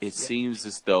 It seems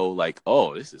as though like,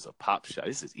 oh, this is a pop shot.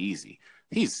 This is easy.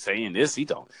 He's saying this. He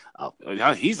don't know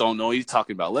what he's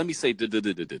talking about. Let me say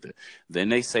da-da-da-da-da-da. Then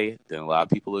they say it. Then a lot of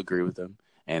people agree with them.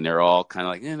 And they're all kind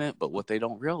of like, in it. But what they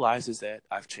don't realize is that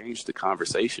I've changed the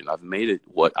conversation. I've made it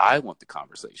what I want the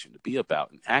conversation to be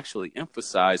about, and actually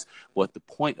emphasize what the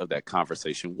point of that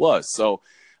conversation was. So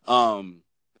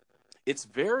it's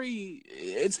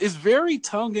very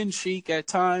tongue in cheek at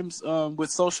times with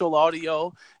social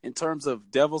audio in terms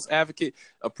of devil's advocate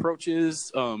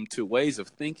approaches to ways of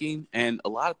thinking, and a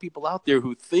lot of people out there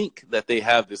who think that they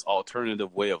have this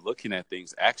alternative way of looking at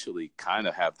things actually kind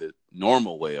of have the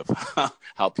normal way of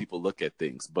how people look at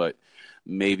things, but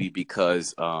maybe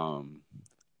because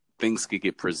things could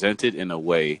get presented in a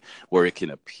way where it can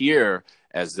appear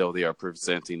as though they are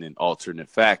presenting an alternate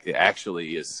fact. It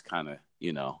actually is kind of,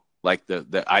 like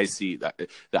the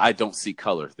I don't see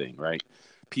color thing, right?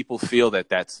 People feel that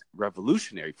that's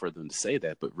revolutionary for them to say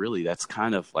that, but really that's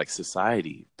kind of like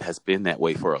society has been that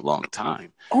way for a long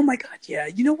time. Oh my God, yeah.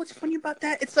 You know what's funny about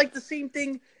that? It's like the same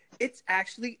thing. It's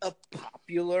actually a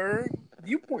popular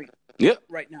viewpoint. Yep.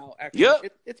 Right now, actually.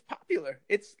 Yep. It's popular.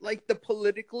 It's like the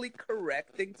politically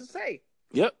correct thing to say.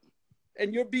 Yep.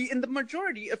 And you'll be in the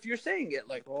majority if you're saying it.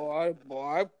 Like, I'm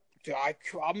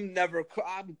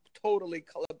totally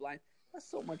colorblind. That's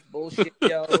so much bullshit,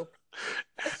 yo.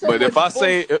 But if I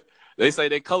say, they say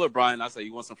they colorblind, I say,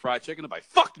 you want some fried chicken? I'm like,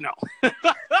 fuck no.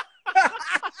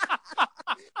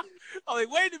 I'm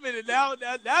like, wait a minute, now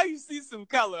you see some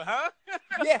color, huh?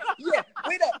 Yeah.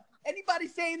 Wait up. Anybody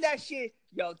saying that shit,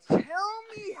 yo, tell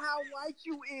me how white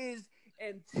you is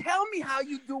and tell me how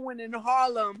you doing in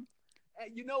Harlem.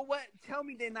 And you know what? Tell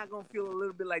me they're not going to feel a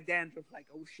little bit like dandruff. Like,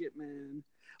 oh, shit, man.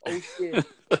 Oh, shit.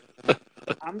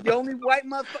 I'm the only white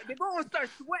motherfucker. They're going to start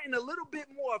sweating a little bit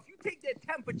more. If you take their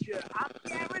temperature, I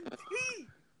guarantee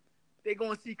they're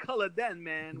going to see color then,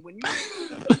 man. When you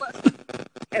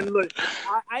and look,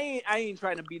 I ain't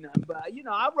trying to be nothing, but,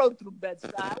 I rode through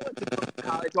Bed-Stuy. I went to Brooklyn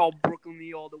College, all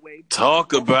Brooklyn-y all the way.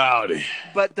 Talk about it.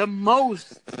 But the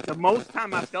most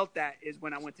time I felt that is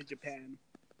when I went to Japan.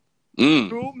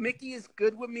 True, Mickey is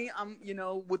good with me. I'm,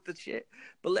 with the shit.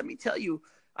 But let me tell you,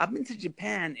 I've been to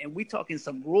Japan, and we talking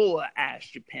some rural-ass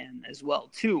Japan as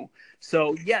well, too.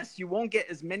 So, yes, you won't get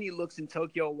as many looks in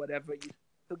Tokyo or whatever. You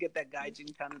still get that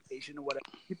gaijin connotation or whatever.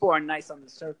 People are nice on the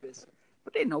surface,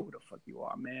 but they know who the fuck you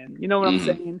are, man. You know what I'm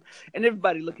saying? And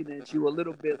everybody looking at you a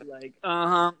little bit like,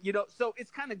 So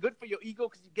it's kind of good for your ego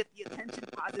because you get the attention,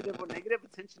 positive or negative.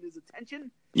 Attention is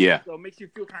attention. Yeah. So it makes you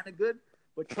feel kind of good.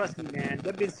 But trust me, man,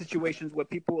 there have been situations where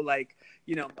people were like,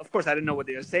 of course I didn't know what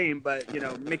they were saying, but,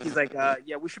 Mickey's like,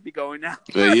 yeah, we should be going now.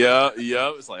 Yeah.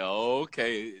 It's like, oh,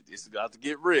 okay, it's about to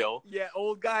get real. Yeah,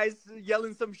 old guys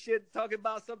yelling some shit, talking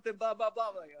about something, blah, blah, blah.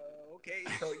 Like, okay,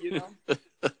 so,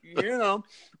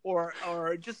 or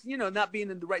just, not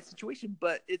being in the right situation.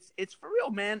 But it's for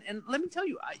real, man. And let me tell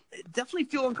you, I definitely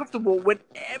feel uncomfortable when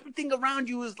everything around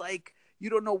you is like, you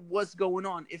don't know what's going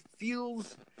on. It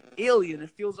feels alien.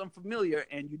 It feels unfamiliar.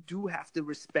 And you do have to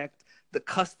respect the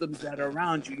customs that are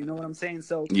around you. You know what I'm saying?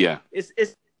 So yeah, it's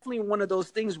definitely one of those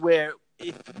things where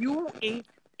if you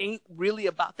ain't really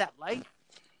about that life,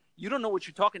 you don't know what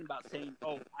you're talking about saying,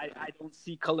 oh, I don't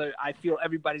see color. I feel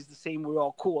everybody's the same. We're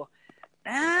all cool.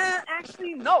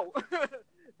 Actually, no.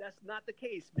 That's not the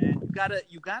case, man. You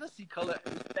gotta see color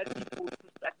and respect people's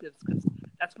perspectives because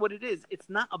that's what it is. It's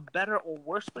not a better or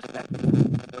worse perspective.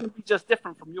 It could be just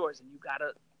different from yours, and you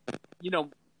gotta,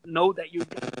 know that you're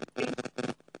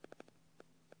different.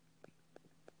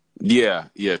 Yeah,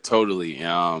 totally.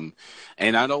 And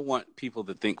I don't want people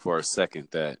to think for a second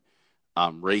that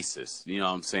I'm racist. You know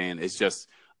what I'm saying? It's just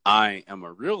I am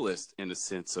a realist in the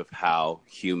sense of how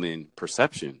human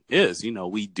perception is.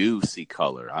 We do see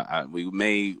color. We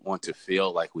may want to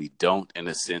feel like we don't in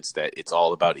a sense that it's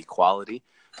all about equality,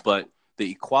 but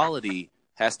the equality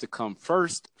has to come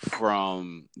first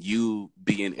from you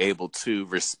being able to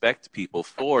respect people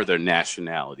for their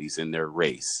nationalities and their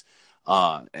race.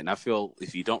 And I feel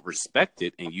if you don't respect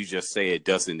it and you just say it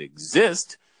doesn't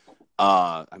exist,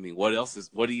 what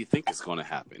do you think is going to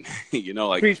happen?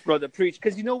 Preach, brother, preach.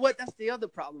 Because you know what? That's the other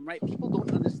problem, right? People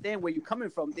don't understand where you're coming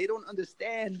from. They don't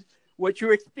understand what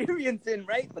you're experiencing,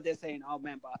 right? But they're saying, oh,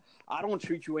 man, but I don't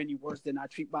treat you any worse than I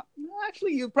treat my... No,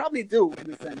 actually, you probably do,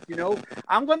 in a sense,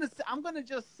 I'm gonna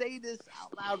just say this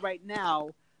out loud right now.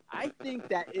 I think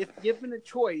that if given a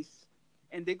choice,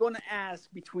 and they're going to ask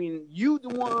between you, the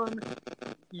one,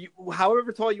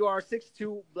 however tall you are,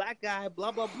 6'2", black guy,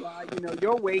 blah, blah, blah,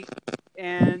 your weight,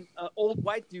 and an old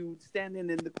white dude standing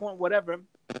in the corner, whatever,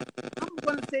 I'm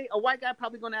going to say a white guy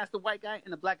probably going to ask the white guy,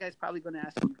 and a black guy's probably going to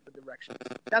ask you for directions.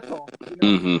 That's all.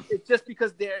 It's just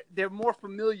because they're more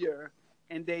familiar,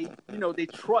 and they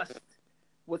trust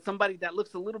what somebody that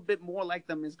looks a little bit more like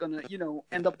them is going to,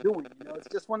 end up doing. It's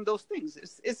just one of those things.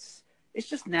 It's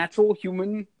just natural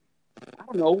human... I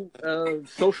don't know,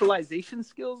 socialization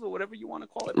skills or whatever you want to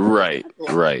call it. Right.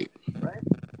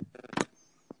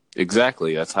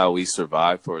 Exactly. That's how we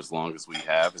survive for as long as we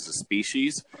have as a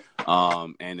species.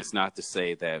 And it's not to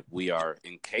say that we are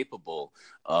incapable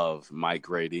of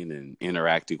migrating and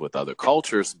interacting with other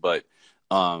cultures, but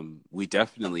we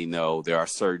definitely know there are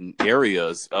certain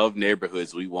areas of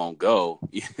neighborhoods we won't go,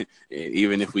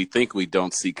 even if we think we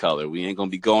don't see color. We ain't going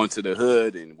to be going to the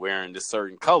hood and wearing this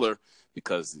certain color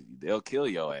because they'll kill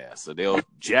your ass or they'll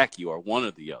jack you or one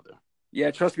or the other. Yeah,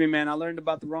 trust me, man. I learned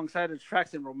about the wrong side of the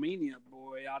tracks in Romania,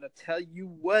 boy. I ought to tell you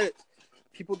what.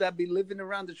 People that be living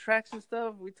around the tracks and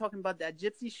stuff, we talking about that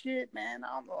gypsy shit, man.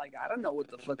 I don't know what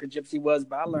the fuck a gypsy was,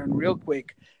 but I learned real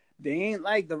quick. They ain't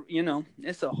like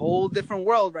it's a whole different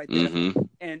world right there. Mm-hmm.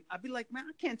 And I'd be like, man,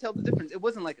 I can't tell the difference. It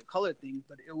wasn't like a color thing,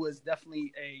 but it was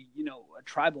definitely a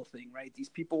tribal thing, right? These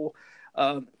people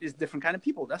is different kind of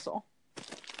people. That's all.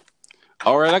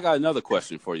 All right, I got another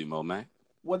question for you, Momac.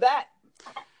 With that.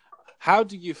 How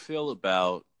do you feel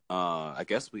about, I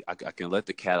guess I can let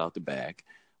the cat out the bag.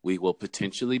 We will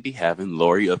potentially be having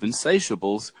Lori of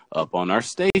Insatiables up on our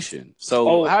station.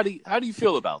 So how do you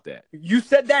feel about that? You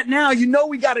said that now. You know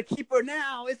we got to keep her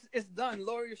now. It's done.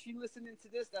 Lori, if she listening to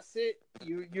this, that's it.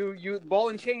 You ball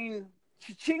and chain,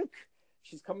 chink.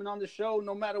 She's coming on the show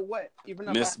no matter what.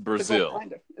 Even Miss Brazil.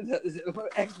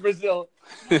 Ex-Brazil.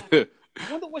 I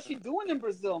wonder what she's doing in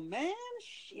Brazil, man.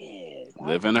 Shit.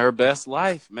 Living her best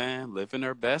life, man. Living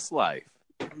her best life.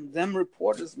 Them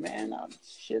reporters, man.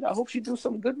 I hope she do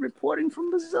some good reporting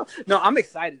from Brazil. No, I'm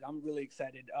excited. I'm really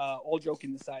excited. All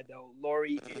joking aside, though,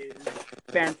 Lori is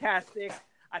fantastic.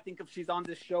 I think if she's on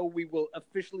this show, we will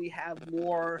officially have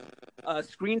more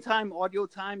screen time, audio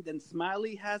time than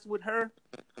Smiley has with her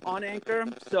on Anchor.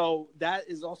 So that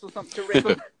is also something to rave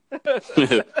about.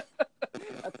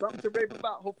 That's something to rave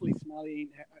about. Hopefully Smiley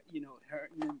ain't,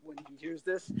 hurting when he hears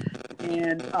this.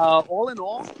 And all in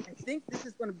all, I think this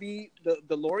is going to be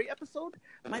the Lori episode.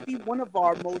 Might be one of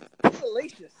our most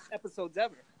salacious episodes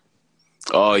ever.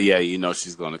 Oh, yeah.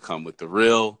 She's going to come with the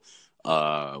real.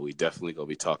 We definitely going to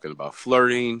be talking about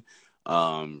flirting,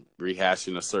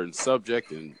 rehashing a certain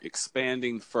subject and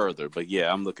expanding further. But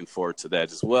yeah, I'm looking forward to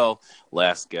that as well.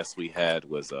 Last guest we had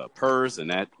was Purrs, and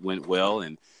that went well.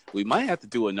 And we might have to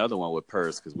do another one with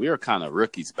Purrs because we were kind of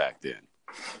rookies back then.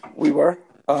 We were?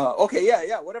 Okay,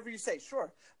 yeah, whatever you say,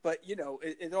 sure. But,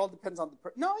 it all depends on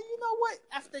the No, you know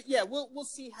what? We'll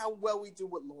see how well we do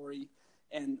with Lori.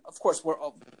 And, of course,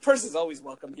 Purse is always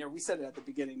welcome here. We said it at the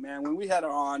beginning, man. When we had her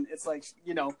on, it's like,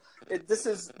 this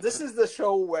is the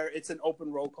show where it's an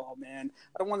open roll call, man.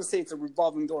 I don't want to say it's a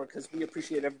revolving door because we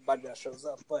appreciate everybody that shows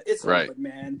up. But it's open,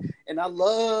 man. And I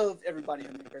love everybody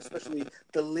on there, especially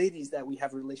the ladies that we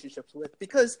have relationships with.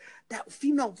 Because that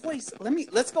female voice,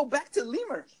 let's go back to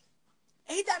Lemur.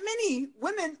 Ain't that many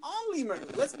women on Lemur.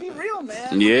 Let's be real,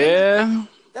 man. Yeah.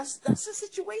 That's the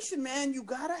situation, man. You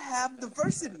got to have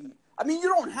diversity. I mean, you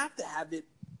don't have to have it.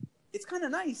 It's kind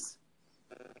of nice.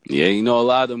 Yeah, a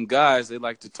lot of them guys, they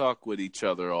like to talk with each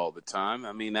other all the time.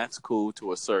 I mean, that's cool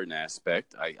to a certain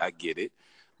aspect. I get it.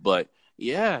 But,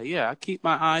 yeah, I keep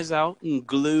my eyes out and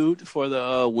glued for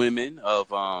the women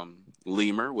of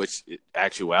Lemur, which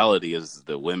actuality is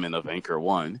the women of Anchor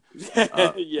One.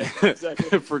 Yeah,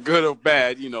 exactly. For good or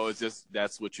bad, it's just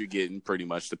that's what you're getting, pretty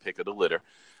much the pick of the litter.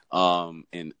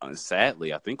 And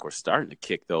sadly, I think we're starting to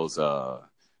kick those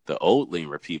the old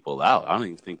Lemur people out.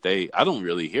 I don't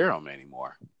really hear them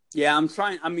anymore. Yeah, I'm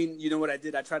trying. I mean, you know what I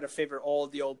did? I tried to favor all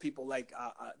the old people. Like,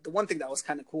 the one thing that was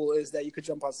kind of cool is that you could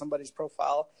jump on somebody's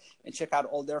profile and check out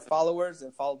all their followers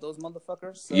and follow those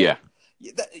motherfuckers. So, yeah.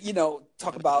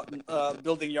 Talk about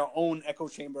building your own echo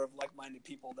chamber of like-minded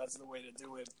people. That's the way to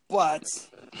do it. But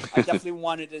I definitely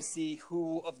wanted to see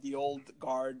who of the old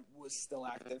guard was still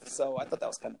active. So I thought that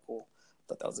was kind of cool.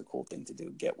 I thought that was a cool thing to do.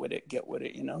 Get with it, get with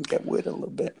it a little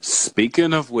bit.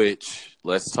 Speaking of which,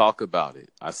 let's talk about it.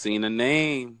 I seen a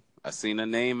name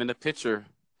in the picture.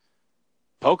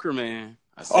 Poker Man.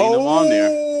 I seen him on there.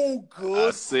 Oh,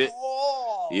 good.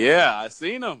 Yeah, I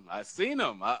seen him.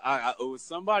 It was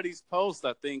somebody's post,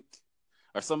 I think,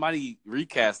 or somebody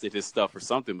recasted his stuff or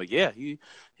something. But yeah,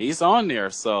 he's on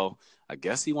there. So I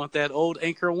guess he want that old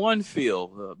Anchor One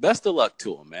feel. Best of luck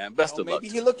to him, man. Best of luck.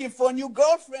 Maybe he's looking for a new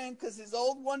girlfriend because his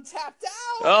old one tapped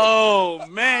out. Oh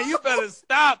man, you better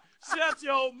stop. Shut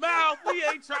your mouth. We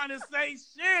ain't trying to say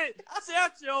shit.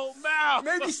 Shut your mouth.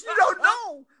 Maybe she don't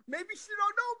know. Maybe she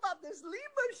don't know about this Lima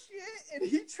shit, and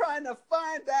he trying to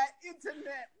find that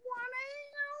internet one.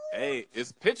 Hey,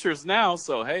 it's pictures now,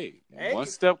 so hey, one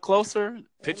step closer.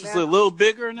 Pictures a little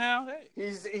bigger now.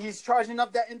 Hey, he's charging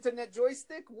up that internet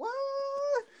joystick. What?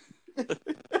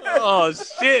 Oh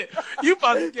shit! You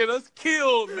about to get us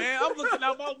killed, man. I'm looking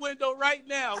out my window right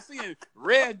now, seeing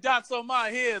red dots on my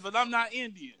head, but I'm not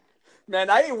Indian. Man,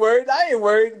 I ain't worried.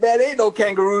 Man, ain't no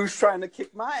kangaroos trying to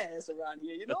kick my ass around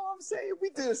here. You know what I'm saying? We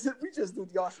just do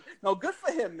the awesome. No, good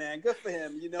for him, man. Good for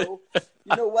him. You know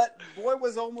what? Boy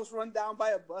was almost run down by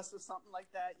a bus or something like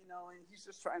that. You know, and he's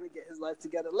just trying to get his life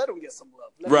together. Let him get some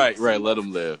love. Let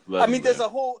him live. There's a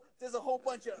whole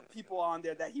bunch of people on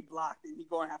there that he blocked, and he's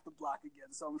going to have to block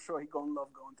again. So I'm sure he's going to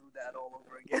love going through that all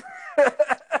over again.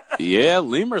 Yeah,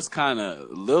 Lemur's kind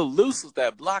of a little loose with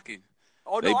that blocking.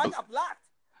 Oh no, I got blocked.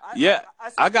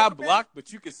 I got blocked,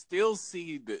 but you can still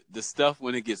see the stuff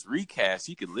when it gets recast.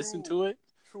 You can listen to it.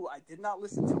 True, I did not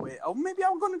listen to it. Oh, maybe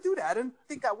I'm going to do that. I didn't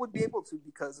think I would be able to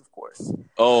because, of course.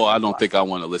 Oh, I don't think I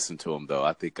want to listen to him, though.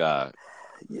 I think out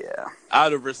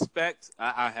of respect,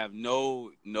 I have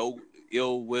no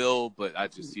ill will, but I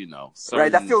just,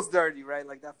 Right, that feels dirty, right?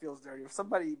 Like, that feels dirty. If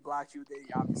somebody blocks you,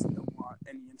 they obviously don't want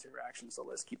any interaction, so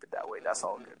let's keep it that way. That's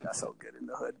all good. That's all good in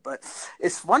the hood. But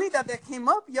it's funny that came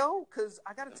up, yo, because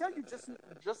I got to tell you,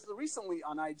 just recently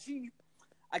on IG,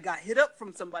 I got hit up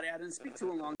from somebody I didn't speak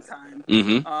to in a long time.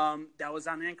 Mm-hmm. That was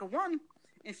on Anchor One,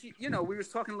 and she, we was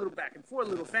talking a little back and forth, a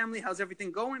little family, how's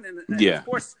everything going? And of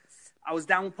course, I was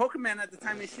down with Pokemon at the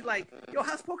time, and she like, yo,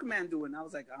 how's Pokemon doing? I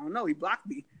was like, I don't know, he blocked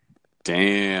me.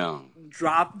 Damn.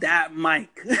 Drop that mic.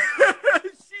 She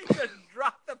just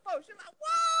dropped the phone. She's like, what?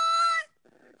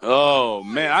 Oh,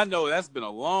 man, I know that's been a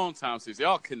long time since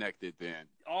y'all connected then.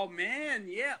 Oh, man,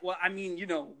 yeah. Well, I mean,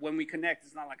 when we connect,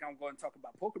 it's not like I'm going to talk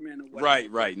about Pokemon or whatever.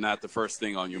 Right. Not the first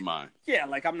thing on your mind. Yeah,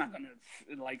 like, I'm not going to,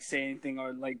 like, say anything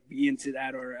or, like, be into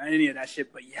that or any of that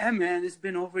shit. But, yeah, man, it's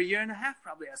been over a year and a half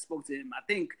probably I spoke to him. I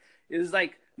think it was,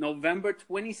 like, November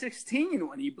 2016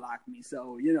 when he blocked me.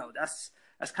 So,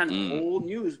 that's kind of old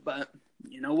news. But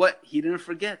you know what? He didn't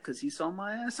forget because he saw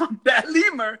my ass on Bad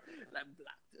Lemur. Like,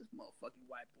 block this motherfucking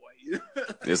white boy.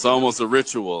 It's almost a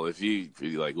ritual. If you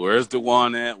like, where's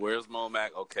Dewan at? Where's Momac?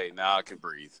 Okay, now I can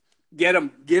breathe. Get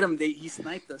him. He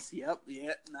sniped us. Yep.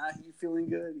 Yeah. Nah, he feeling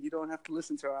good. You don't have to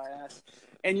listen to our ass.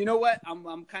 And you know what? I'm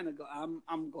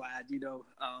glad.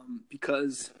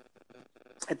 Because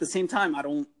at the same time, I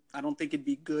don't think it'd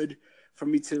be good for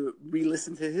me to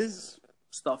re-listen to his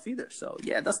stuff either. So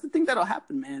yeah, that's the thing that'll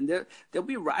happen, man. There'll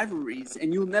be rivalries,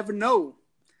 and you'll never know.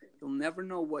 You'll never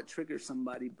know what triggers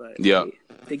somebody, but if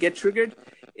they get triggered,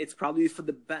 it's probably for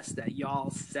the best that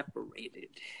y'all separated.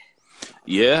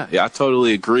 Yeah, I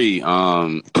totally agree.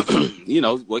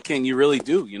 What can you really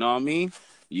do? You know what I mean?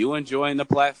 You enjoying the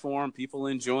platform, people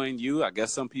enjoying you. I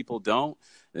guess some people don't,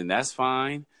 and that's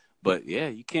fine. But yeah,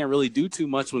 you can't really do too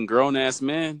much when grown-ass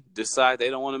men decide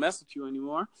they don't want to mess with you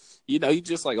anymore. You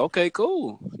just like, okay,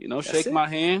 cool. Shake my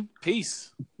hand.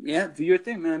 Peace. Yeah, do your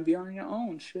thing, man. Be on your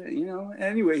own shit,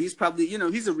 Anyway, he's probably,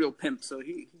 he's a real pimp, so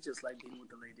he just like being with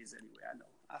the ladies anyway. I know.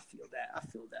 I feel that.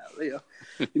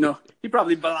 He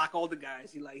probably block all the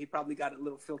guys. He probably got a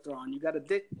little filter on. You got a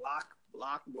dick? Block.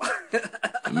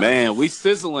 Man, we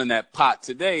sizzling that pot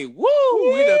today. Woo!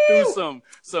 We done threw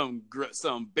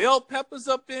some bell peppers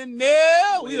up in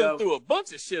there. We done threw a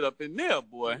bunch of shit up in there,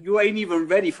 boy. You ain't even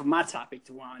ready for my topic,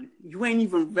 Dewan. You ain't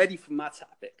even ready for my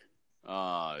topic.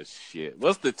 Oh, shit.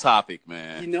 What's the topic,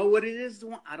 man? You know what it is,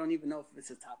 Dewan? I don't even know if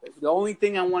it's a topic. The only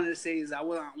thing I wanted to say is I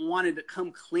wanted to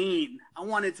come clean. I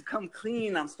wanted to come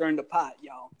clean on Stirring the Pot,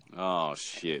 y'all. Oh,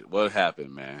 shit. What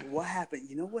happened, man? What happened?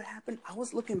 You know what happened? I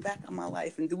was looking back on my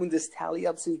life and doing this tally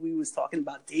up since we was talking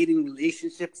about dating,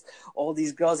 relationships, all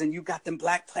these girls, and you got them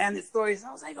Black Planet stories.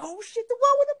 I was like, oh, shit, the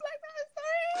one with the Black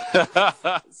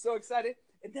Planet stories. So excited.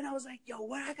 And then I was like, yo,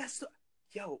 what I got?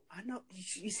 I know.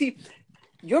 You see,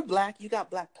 you're black. You got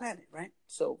Black Planet, right?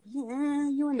 So you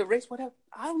in the race, whatever.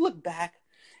 I look back,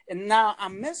 and now I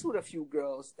mess with a few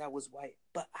girls that was white,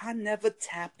 but I never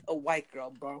tapped a white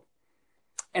girl, bro.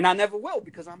 And I never will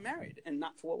because I'm married and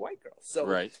not for a white girl. So,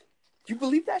 right. You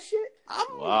believe that shit?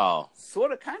 I'm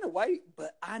sort of kind of white,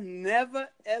 but I never,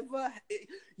 ever.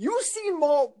 You see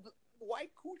more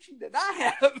white coochie than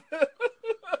I have.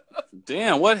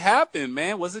 Damn, what happened,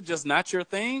 man? Was it just not your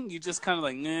thing? You just kind of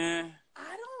like, nah.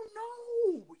 I don't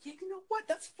know. Yeah, you know what?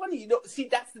 That's funny. See,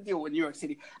 that's the deal with New York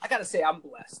City. I got to say, I'm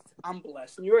blessed.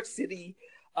 New York City,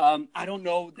 I don't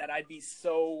know that I'd be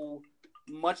so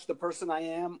much the person I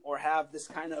am or have this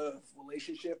kind of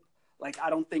relationship. Like, I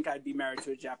don't think I'd be married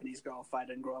to a Japanese girl if I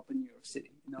didn't grow up in New York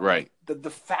City. Right. The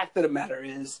fact of the matter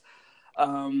is,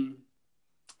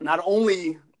 not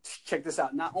only, check this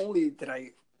out, not only did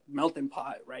I melting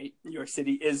pot, right? New York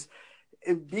City is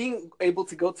being able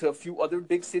to go to a few other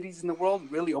big cities in the world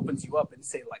really opens you up and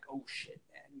say like, oh shit,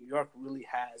 man, New York really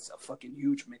has a fucking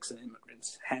huge mix of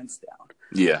immigrants, hands down.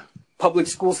 Yeah. Public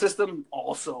school system,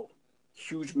 also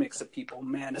huge mix of people,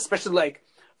 man. Especially like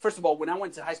first of all, when I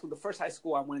went to high school, the first high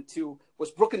school I went to was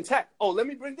Brooklyn Tech. Oh, let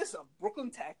me bring this up. Brooklyn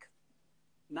Tech,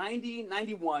 90,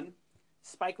 91.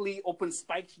 Spike Lee opened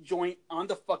Spike's joint on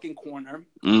the fucking corner.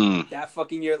 That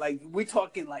fucking year, like, we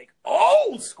talking like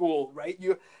old school, right?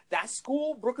 That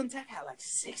school, Brooklyn Tech, had like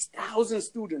 6,000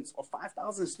 students or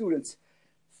 5,000 students.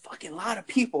 Fucking lot of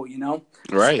people, you know?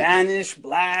 Right. Spanish,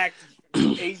 black,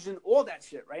 Asian, all that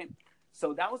shit, right?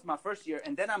 So that was my first year.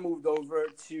 And then I moved over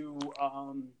to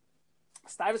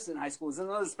Stuyvesant High School. It's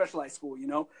another specialized school, you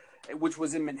know, which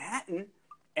was in Manhattan.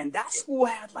 And that school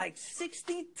had like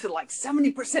 60 to like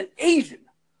 70% Asian.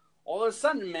 All of a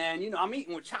sudden, man, you know, I'm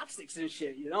eating with chopsticks and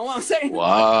shit. You know what I'm saying?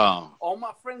 Wow. Like, all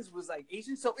my friends was like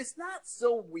Asian. So it's not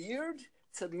so weird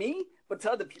to me, but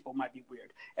to other people might be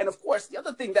weird. And of course, the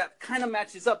other thing that kind of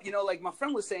matches up, you know, like my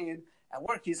friend was saying at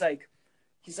work, he's like,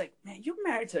 man, you're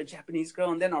married to a Japanese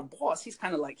girl. And then our boss, he's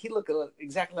kind of like, he looked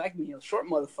exactly like me, a short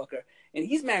motherfucker. And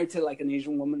he's married to like an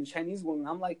Asian woman, a Chinese woman.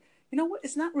 I'm like, you know what?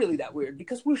 It's not really that weird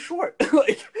because we're short.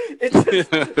 Like, it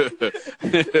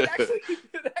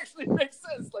actually makes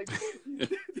sense. Like,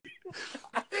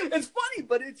 it's funny,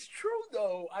 but it's true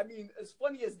though. I mean, as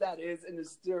funny as that is, and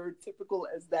as stereotypical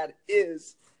as that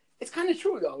is, it's kind of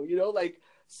true though. You know, like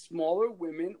smaller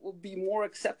women will be more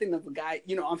accepting of a guy.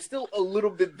 You know, I'm still a little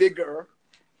bit bigger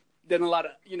than a lot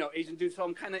of, you know, Asian dudes, so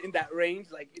I'm kind of in that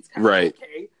range. Like, it's kind of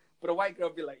okay. But a white girl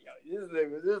be like, yo,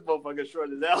 this motherfucker short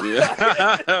as hell.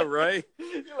 Yeah, right.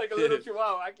 You're like a little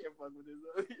chihuahua. I can't fuck with this,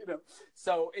 you know.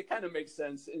 So it kind of makes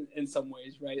sense in some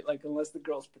ways, right? Like, unless the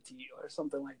girl's petite or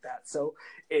something like that. So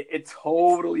it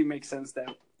totally makes sense that,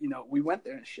 you know, we went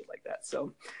there and shit like that.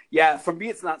 So, yeah, for me,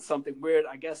 it's not something weird.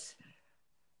 I guess,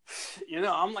 you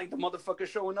know, I'm like the motherfucker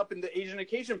showing up in the Asian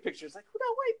occasion pictures. Like, who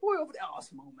that white boy over there? Oh, it's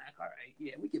Momac. All right.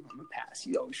 Yeah, we give him a pass.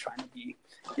 He's always trying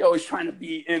to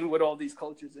be in with all these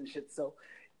cultures and shit. So,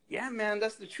 yeah, man,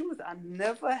 that's the truth. I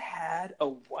never had a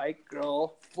white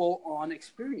girl full-on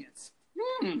experience.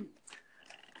 You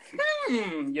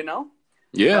know?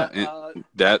 Yeah, but, and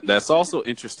that's also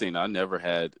interesting. I never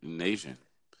had an Asian.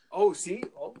 Oh, see?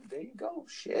 Oh, there you go.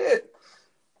 Shit.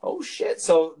 Oh, shit.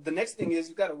 So the next thing is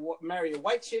you got to marry a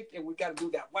white chick, and we got to do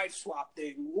that white swap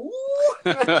thing. Ooh.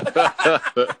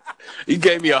 He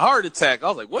gave me a heart attack. I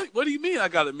was like, what do you mean I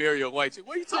got to marry a white chick?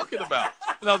 What are you talking about?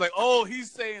 And I was like, oh,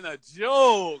 he's saying a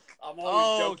joke. I'm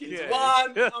always joking.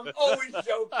 Juan, I'm always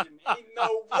joking. Ain't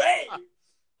no way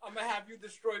I'm going to have you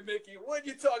destroy Mickey. What are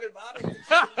you talking about?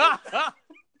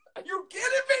 Are you kidding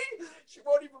me? She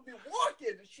won't even be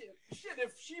walking. Shit,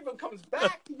 if she even comes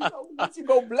back, you know, once you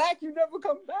go black, you never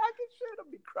come back and shit.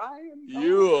 I'll be crying.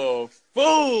 You a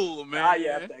fool, man.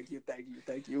 Yeah,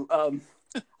 thank you.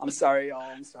 I'm sorry, y'all.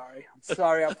 I'm sorry.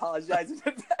 I apologize in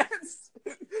advance.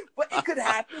 But it could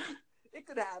happen.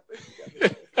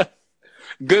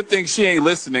 Good thing she ain't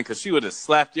listening, because she would have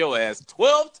slapped your ass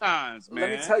 12 times, man.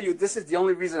 Let me tell you, this is the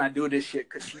only reason I do this shit,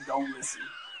 because she don't listen.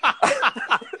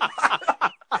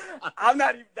 I'm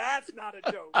not even. That's not a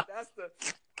joke.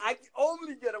 I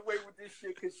only get away with this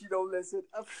shit because she don't listen.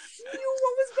 She knew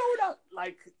what was going on.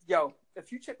 Like, yo,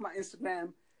 if you check my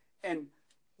Instagram, and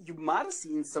you might have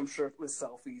seen some shirtless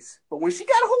selfies, but when she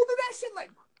got a hold of that shit,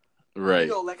 like, right, you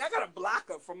know, like I gotta block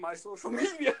her from my social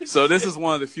media. So this is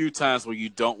one of the few times where you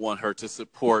don't want her to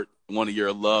support one of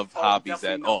your love hobbies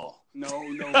at all. No.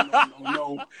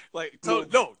 Like,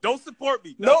 no, don't support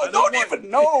me. No, don't even.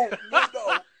 No.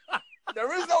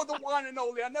 There is no the one and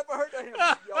only. I never heard of him.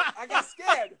 Yo, I got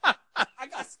scared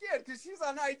because she's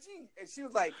on IG and she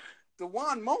was like,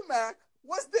 Dewan Momac,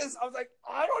 what's this? I was like,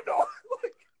 I don't know.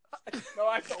 No,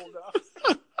 I told her.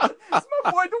 It's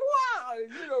my boy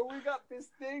Dewan. You know, we got this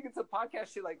thing. It's a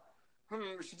podcast. She like,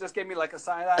 she just gave me like a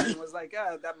side eye and was like,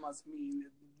 that must mean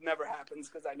it never happens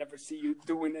because I never see you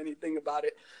doing anything about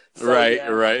it. So,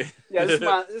 right. Yeah,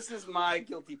 this is my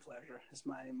guilty pleasure. It's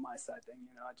my side thing.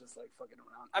 You know, I just like fucking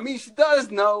around. I mean, she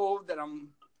does know that I'm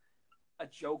a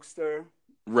jokester.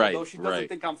 Right. Although she doesn't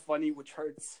think I'm funny, which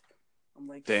hurts. I'm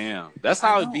like, damn. That's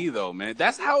how it be though, man.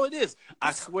 That's how it is.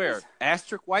 I swear.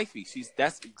 Asterisk wifey.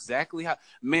 That's exactly how.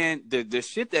 Man, the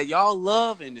shit that y'all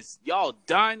love and y'all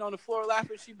dying on the floor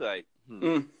laughing. She be like,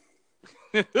 dumb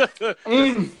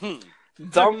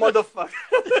motherfucker.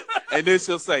 And then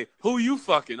she'll say, who you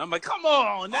fucking? I'm like, come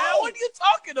on now. What are you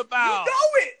talking about? You know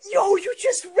it. Yo, you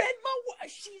just read my.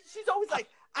 She's always like,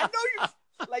 I know you.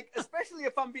 Like, especially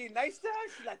if I'm being nice to her,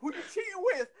 she's like, who you cheating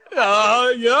with?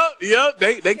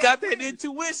 Yep. They got that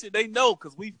intuition. They know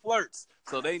because we flirts.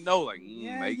 So they know, like,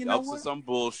 they up to some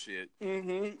bullshit.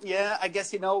 Mm-hmm. Yeah, I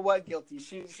guess you know what? Guilty.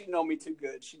 She know me too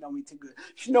good. She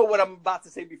know what I'm about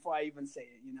to say before I even say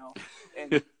it, you know?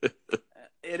 And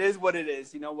It is what it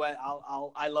is. You know what?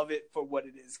 I love it for what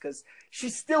it is because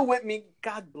she's still with me.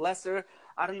 God bless her.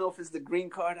 I don't know if it's the green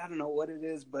card. I don't know what it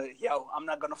is, but I'm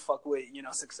not gonna fuck with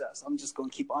success. I'm just gonna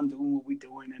keep on doing what we're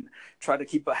doing and try to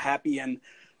keep her happy and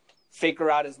fake her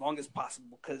out as long as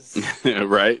possible. Because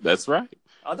right, that's right.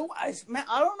 Otherwise, man,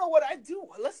 I don't know what I do.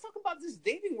 Let's talk about this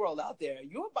dating world out there.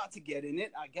 You're about to get in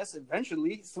it, I guess,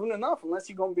 eventually, soon enough, unless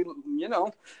you're going to be,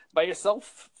 by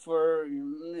yourself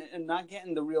and not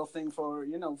getting the real thing for,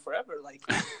 forever. Like,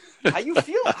 how you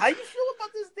feel? How you feel about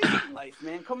this dating life,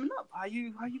 man, coming up? How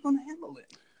you going to handle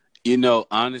it?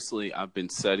 Honestly, I've been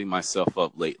setting myself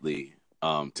up lately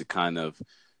to kind of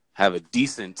have a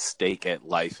decent stake at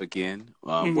life again,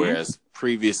 whereas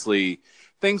previously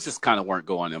things just kind of weren't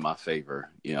going in my favor,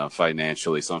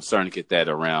 financially. So I'm starting to get that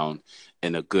around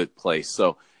in a good place.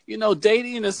 So,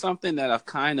 dating is something that I've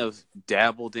kind of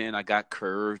dabbled in. I got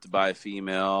curved by a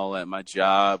female at my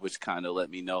job, which kind of let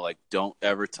me know, like, don't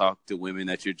ever talk to women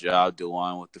at your job.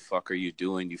 Dewan, what the fuck are you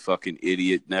doing? You fucking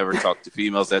idiot. Never talk to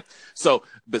females. So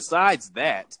besides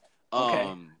that,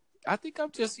 I think I'm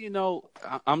just,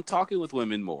 I'm talking with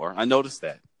women more. I noticed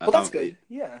that. Well, that's good.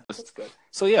 Yeah, that's good.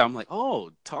 So, I'm like,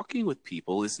 talking with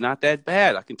people is not that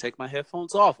bad. I can take my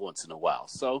headphones off once in a while.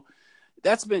 So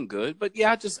that's been good. But,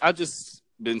 I just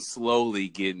been slowly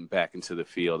getting back into the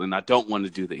field. And I don't want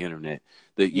to do the internet.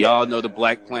 Y'all know the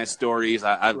Black Plant stories.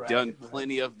 I've done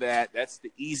plenty of that. That's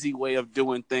the easy way of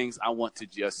doing things. I want to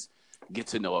just get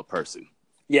to know a person.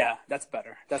 Yeah, that's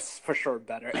better. That's for sure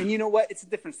better. And you know what? It's a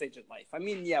different stage of life. I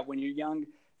mean, when you're young,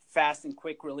 fast and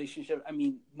quick relationship,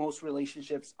 most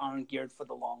relationships aren't geared for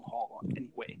the long haul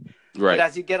anyway. Right. But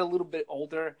as you get a little bit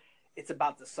older, it's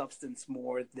about the substance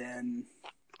more than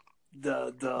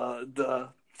the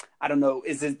I don't know,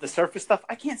 is it the surface stuff?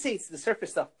 I can't say it's the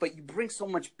surface stuff, but you bring so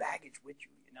much baggage with you,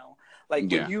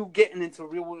 Like when you getting into a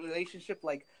real relationship,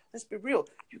 like, let's be real,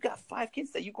 you got 5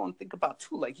 kids that you're going to think about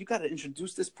too. Like, you got to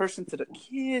introduce this person to the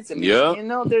kids.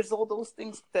 There's all those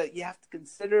things that you have to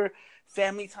consider.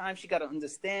 Family time, you got to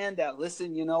understand that,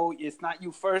 listen, it's not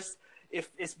you first. If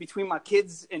it's between my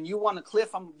kids and you want a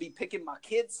cliff, I'm going to be picking my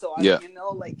kids. So,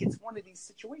 it's one of these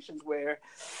situations where,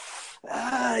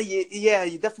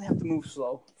 you definitely have to move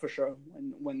slow for sure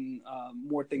when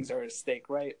more things are at stake,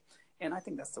 right? And I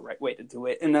think that's the right way to do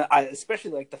it. And I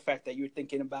especially like the fact that you're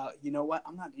thinking about,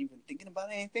 I'm not even thinking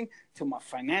about anything till my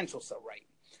financials are right.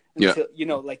 Until,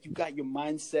 you got your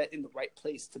mindset in the right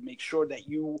place to make sure that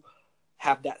you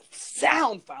have that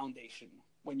sound foundation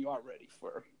when you are ready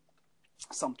for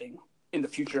something in the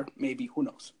future, maybe, who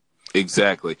knows?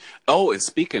 Exactly. Oh, and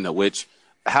speaking of which,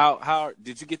 how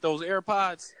did you get those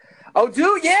AirPods? Oh,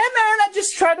 dude, yeah, man. I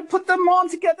just try to put them on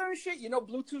together and shit.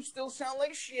 Bluetooth still sound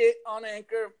like shit on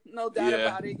Anchor. No doubt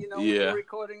about it. When the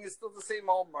recording is still the same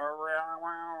old.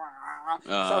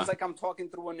 Sounds like I'm talking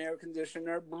through an air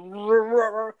conditioner.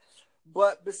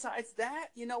 But besides that,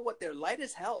 you know what? They're light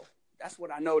as hell. That's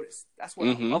what I noticed. That's what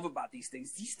I love about these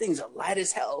things. These things are light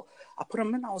as hell. I put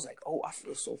them in. I was like, oh, I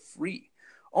feel so free.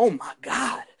 Oh, my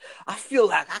God. I feel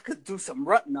like I could do some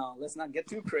run. No, let's not get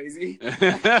too crazy.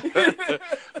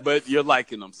 But you're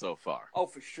liking them so far. Oh,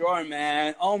 for sure,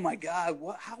 man. Oh, my God.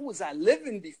 How was I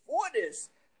living before this?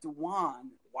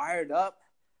 Dewan, wired up.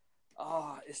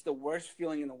 Oh, it's the worst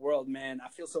feeling in the world, man. I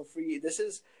feel so free.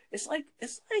 It's like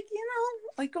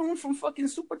like going from fucking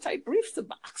super tight briefs to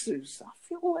boxers. I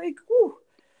feel like, whew.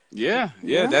 Yeah.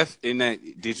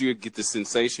 Did you get the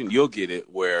sensation? You'll get it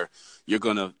where you're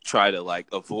gonna try to like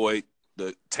avoid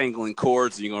the tangling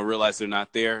cords, and you're gonna realize they're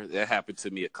not there. That happened to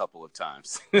me a couple of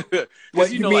times.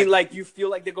 What you mean? Like you feel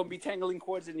like they're gonna be tangling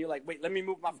cords, and you're like, wait, let me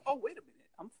move my. Oh, wait a minute.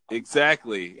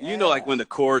 Exactly. Yeah. Like when the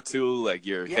cord too, like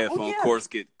your headphone cords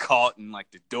get caught in like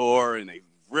the door, and they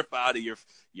rip out of your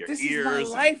this ears. This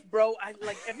is my life, bro. I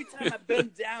like every time I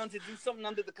bend down to do something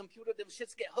under the computer, them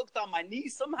shits get hooked on my knee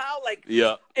somehow. Like,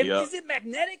 is it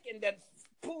magnetic? And then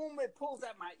boom, it pulls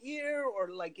at my ear, or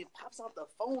like it pops out the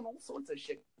phone. All sorts of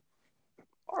shit.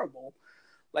 Horrible.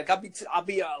 Like I'll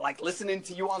be like listening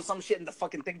to you on some shit, and the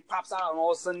fucking thing pops out, and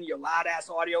all of a sudden your loud ass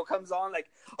audio comes on.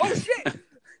 Like, oh shit.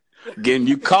 Getting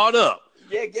you caught up.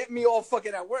 Yeah, get me all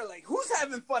fucking at work. Like, who's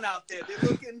having fun out there? They're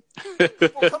looking,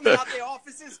 people coming out their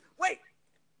offices. Wait,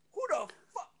 who the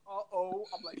fuck? Uh-oh.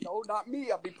 I'm like, no, not me.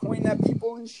 I'll be pointing at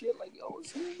people and shit. Like, yo,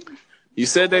 it's me. You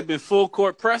said they've been full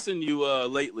court pressing you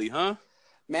lately, huh?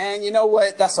 Man, you know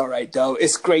what? That's all right, though.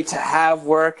 It's great to have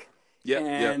work. Yeah.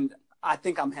 And I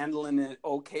think I'm handling it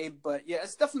okay. But, yeah,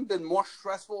 it's definitely been more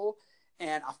stressful.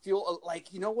 And I feel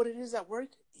like, you know what it is at work?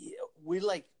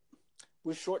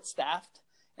 We're short-staffed,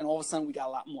 and all of a sudden we got a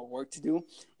lot more work to do.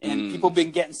 And people been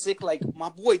getting sick. Like my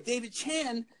boy David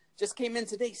Chan just came in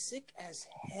today, sick as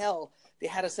hell. they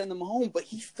had to send him home, but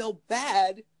he felt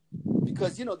bad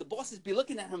because, you know, the bosses be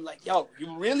looking at him like, yo,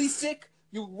 you really sick?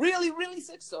 You really, really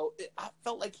sick? So I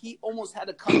felt like he almost had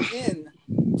to come in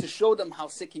to show them how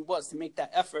sick he was, to make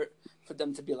that effort for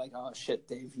them to be like, oh, shit,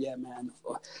 Dave, yeah, man.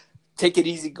 Take it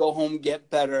easy, go home, get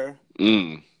better.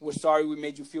 We're sorry we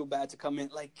made you feel bad to come in.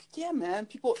 Like, yeah, man,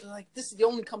 people, like, this is the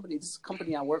only company, this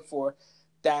company I work for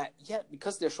that, yeah,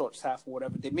 because they're short-staffed or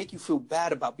whatever, they make you feel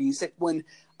bad about being sick when,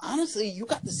 honestly, you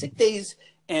got the sick days.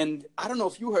 And I don't know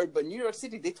if you heard, but New York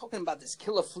City, they're talking about this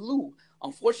killer flu.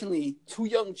 Unfortunately, 2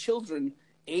 young children,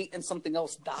 8 and something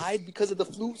else, died because of the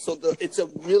flu. So it's a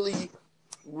really,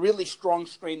 really strong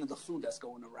strain of the flu that's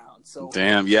going around. So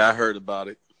damn, yeah, I heard about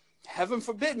it. Heaven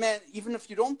forbid, man, even if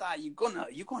you don't die, you're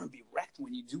gonna be wrecked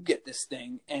when you do get this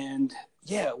thing. And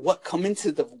yeah, come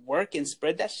into the work and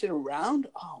spread that shit around?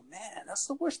 Oh man, that's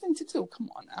the worst thing to do. Come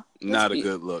on now. Not a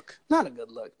good look. Not a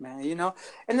good look, man, you know?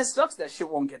 And it sucks that shit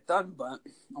won't get done, but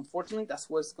unfortunately that's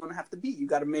what it's gonna have to be. You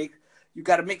gotta make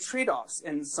trade-offs,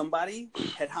 and somebody,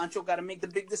 head honcho, gotta make the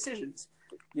big decisions.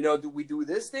 You know, do we do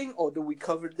this thing or do we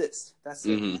cover this? That's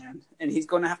it, man. And he's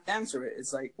gonna have to answer it.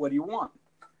 It's like, what do you want?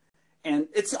 And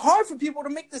it's hard for people to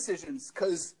make decisions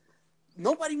because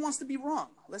nobody wants to be wrong.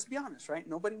 Let's be honest, right?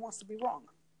 Nobody wants to be wrong.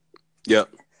 Yep.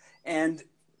 And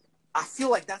I feel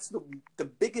like that's the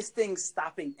biggest thing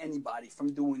stopping anybody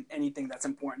from doing anything that's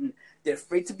important. They're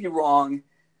afraid to be wrong.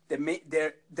 They're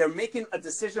making a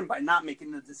decision by not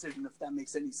making a decision, if that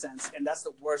makes any sense. And that's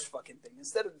the worst fucking thing.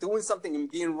 Instead of doing something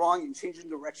and being wrong and changing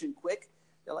direction quick,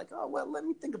 they're like, oh, well, let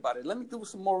me think about it. Let me do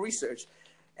some more research.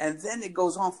 And then it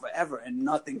goes on forever and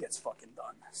nothing gets fucking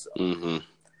done. So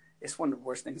it's one of the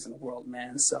worst things in the world,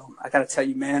 man. So I got to tell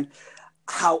you, man.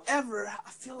 However,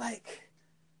 I feel like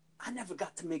I never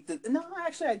got to make no,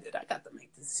 actually I did. I got to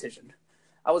make the decision.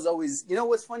 I was always, you know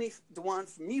what's funny, Dewan,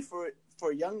 for me, for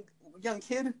a young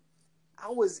kid, I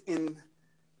was in,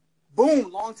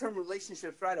 boom, long-term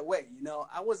relationships right away. You know,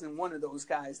 I wasn't one of those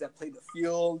guys that played the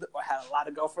field or had a lot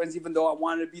of girlfriends, even though I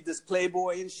wanted to be this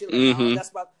playboy and shit. Like, oh, that's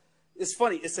about. It's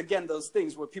funny. It's, again, those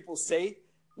things where people say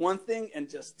one thing and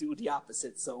just do the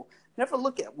opposite. So never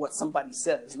look at what somebody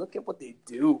says. Look at what they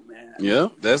do, man. Yeah,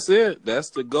 that's it. That's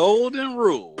the golden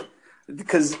rule.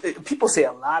 Because people say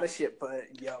a lot of shit, but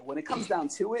when it comes down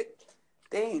to it,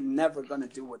 they ain't never going to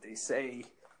do what they say.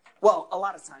 Well, a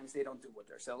lot of times they don't do what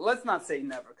they're saying. Let's not say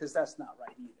never, because that's not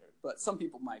right either. But some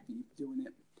people might be doing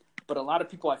it. But a lot of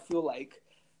people, I feel like,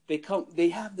 they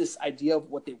have this idea of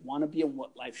what they want to be and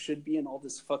what life should be and all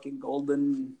this fucking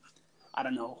golden, I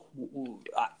don't know,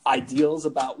 ideals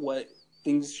about what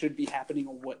things should be happening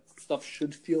or what stuff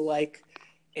should feel like.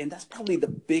 And that's probably the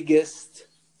biggest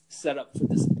setup for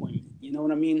disappointment. You know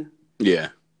what I mean? Yeah.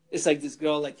 It's like this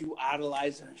girl, like, you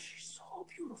idolize her and she's so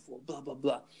beautiful, blah, blah,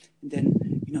 blah. And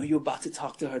then, you know, you're about to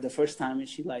talk to her the first time and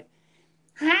she's like,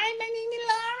 hi, my name is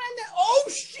Laura. Oh,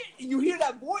 shit. And you hear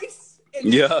that voice.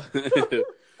 And yeah.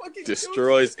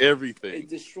 Destroys everything. It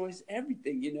destroys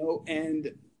everything, you know, and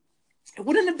it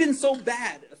wouldn't have been so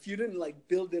bad if you didn't, like,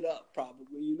 build it up,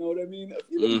 probably, you know what I mean? If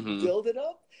you didn't build it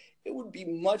up, it would be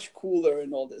much cooler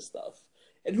and all this stuff.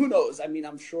 And who knows? I mean,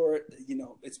 I'm sure, you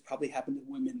know, it's probably happened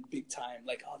to women big time.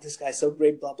 Like, oh, this guy's so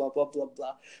great, blah, blah, blah, blah,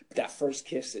 blah. But that first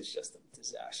kiss is just a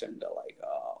disaster. And they're like,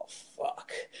 oh,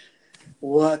 fuck.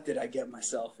 What did I get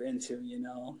myself into, you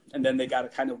know? And then they got to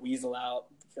kind of weasel out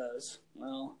because,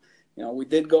 well, you know, we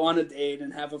did go on a date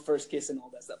and have a first kiss and all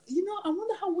that stuff. You know, I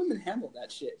wonder how women handle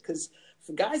that shit. Because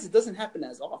for guys, it doesn't happen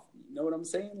as often. You know what I'm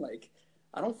saying? Like,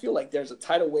 I don't feel like there's a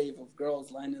tidal wave of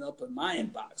girls lining up in my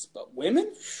inbox. But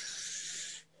women,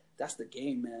 that's the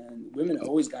game, man. Women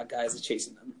always got guys that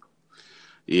chasing them.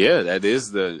 Yeah, that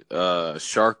is the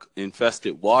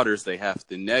shark-infested waters they have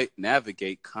to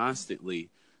navigate constantly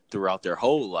throughout their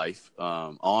whole life,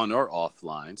 on or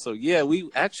offline. So, yeah, we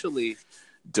actually...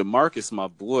 DeMarcus, my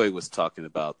boy, was talking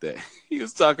about that. He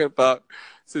was talking about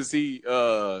since he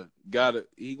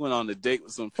he went on a date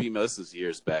with some female. This is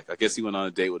years back. I guess he went on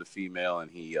a date with a female,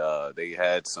 and they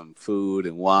had some food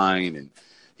and wine, and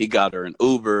he got her an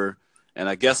Uber. And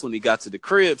I guess when he got to the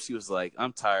crib, she was like,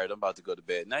 "I'm tired. I'm about to go to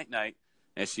bed. Night, night."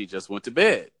 And she just went to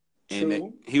bed. True.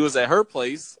 And he was at her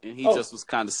place, and he just was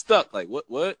kind of stuck. Like,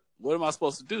 what am I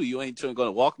supposed to do? You ain't going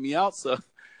to walk me out, so.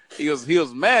 He was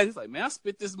mad. He's like, man, I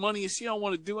spent this money and she don't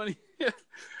want to do anything.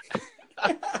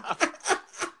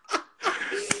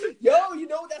 Yo, you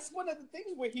know, that's one of the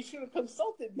things where he should have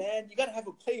consulted, man. You got to have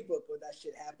a playbook when that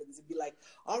shit happens and be like,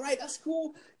 all right, that's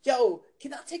cool. Yo,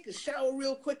 can I take a shower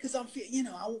real quick? Because I'm feeling, you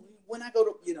know, when I go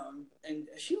to, you know, and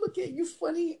she look at you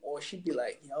funny, or she'd be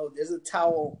like, yo, there's a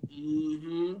towel.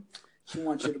 She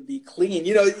wants you to be clean.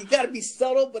 You know, you got to be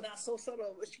subtle, but not so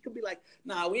subtle. She could be like,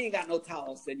 nah, we ain't got no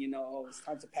towels. Then, you know, oh, it's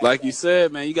time to pack. Like you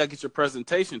said, man, you got to get your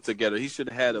presentation together. He should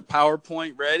have had a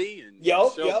PowerPoint ready and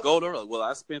go to, well,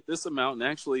 I spent this amount, and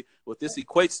actually what this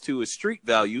equates to is street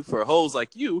value for hoes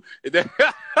like you.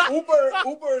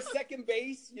 Uber second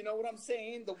base, you know what I'm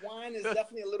saying? The wine is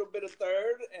definitely a little bit of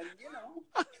third, and, you know.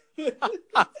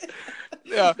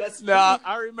 Yeah. Now,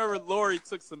 I remember Lori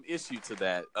took some issue to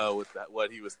that with that,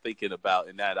 what he was thinking about,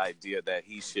 and that idea that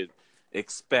he should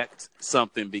expect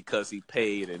something because he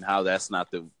paid, and how that's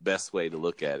not the best way to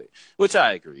look at it, which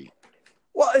I agree.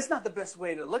 Well, it's not the best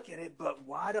way to look at it, but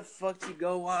why the fuck you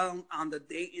go on the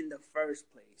date in the first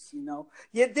place, you know?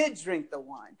 You did drink the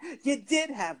wine. You did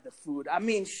have the food. I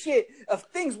mean, shit, if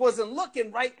things wasn't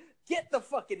looking right, get the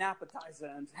fucking appetizer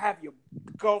and have your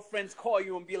girlfriends call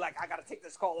you and be like, I gotta take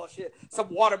this call. Oh shit, some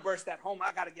water burst at home.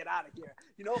 I gotta get out of here.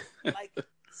 You know, like,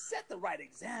 set the right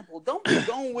example. Don't be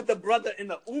going with the brother in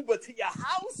the Uber to your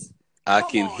house. I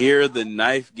can hear the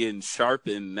knife getting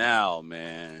sharpened now,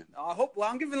 man. I hope. Well,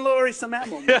 I'm giving Lori some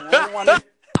ammo, man. I don't want to.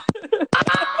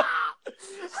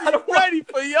 She's ready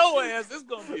for your ass. It's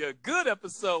gonna be a good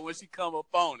episode when she come up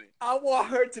on it. I want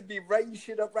her to be writing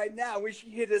shit up right now. When she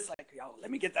hear this, like, yo,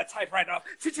 let me get that typewriter up.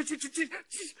 She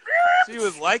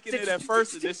was liking it at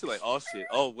first, and then she's like, oh shit.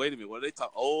 Oh, wait a minute. What are they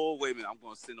talking? Oh, wait a minute. I'm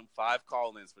gonna send them 5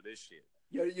 call-ins for this shit.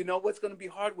 You know what's going to be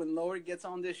hard when Lori gets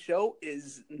on this show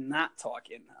is not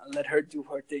talking. Let her do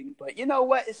her thing. But you know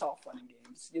what? It's all fun and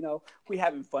games. You know, we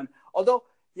having fun. Although,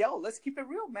 yo, let's keep it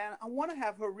real, man. I want to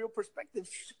have her real perspective,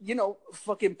 you know,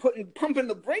 fucking pumping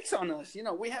the brakes on us. You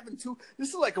know, we having this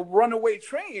is like a runaway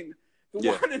train. The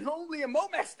one and only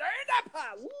Momac stirring that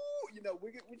pot. Woo! You know,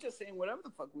 we're just saying whatever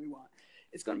the fuck we want.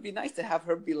 It's going to be nice to have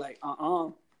her be like,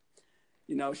 You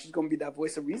know, she's going to be that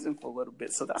voice of reason for a little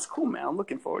bit. So that's cool, man. I'm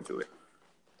looking forward to it.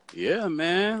 Yeah,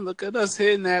 man. Look at us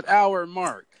hitting that hour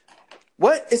mark.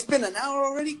 What? It's been an hour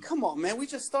already? Come on, man. We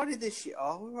just started this shit.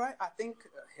 All right. I think,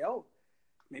 hell,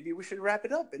 maybe we should wrap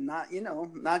it up and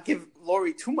not give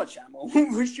Lori too much ammo.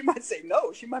 She might say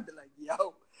no. She might be like,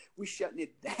 yo, we shutting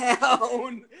it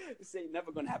down. This ain't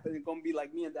never going to happen. It's going to be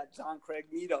like me and that John Craig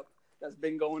meetup that's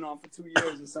been going on for 2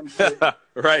 years or some shit.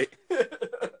 Right.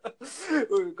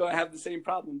 We're going to have the same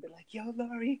problem. Be like, yo,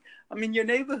 Lori, I'm in your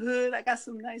neighborhood. I got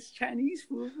some nice Chinese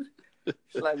food.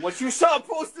 She's like, what you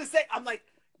supposed to say? I'm like,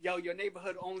 yo, your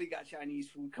neighborhood only got Chinese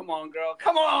food. Come on, girl.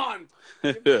 Come on.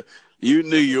 You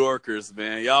New Yorkers,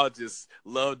 man. Y'all just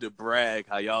love to brag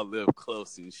how y'all live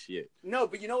close and shit. No,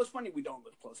 but you know what's funny? We don't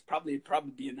live close. Probably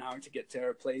be an hour to get to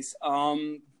our place.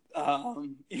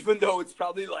 Even though it's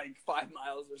probably like 5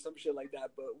 miles or some shit like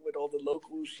that, but with all the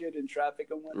local shit and traffic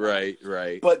and whatnot.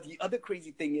 Right. But the other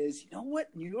crazy thing is, you know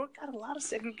what? New York got a lot of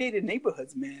segregated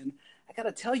neighborhoods, man. I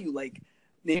gotta tell you, like,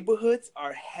 neighborhoods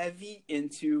are heavy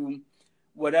into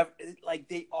whatever, like,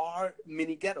 they are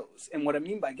mini ghettos. And what I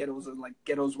mean by ghettos are like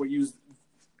ghettos were used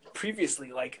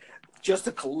previously, like just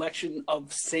a collection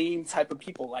of same type of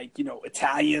people, like, you know,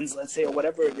 Italians, let's say, or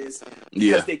whatever it is,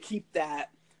 because they keep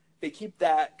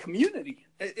that community.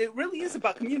 It really is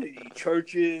about community.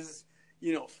 Churches,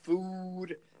 you know,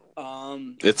 food.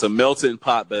 It's a melting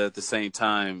pot, but at the same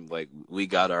time, like, we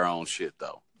got our own shit,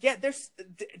 though. Yeah, there's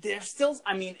still,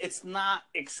 I mean, it's not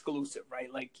exclusive,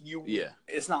 right? Like,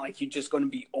 it's not like you're just going to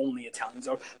be only Italians.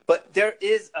 But there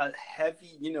is a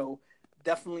heavy, you know,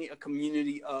 definitely a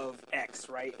community of X,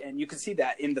 right? And you can see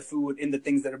that in the food, in the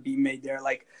things that are being made there.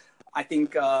 Like, I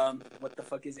think, what the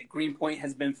fuck is it? Greenpoint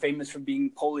has been famous for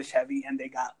being Polish heavy, and they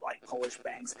got, like, Polish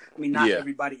bangs. I mean, not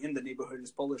everybody in the neighborhood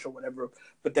is Polish or whatever.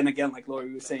 But then again, like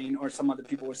Lori was saying, or some other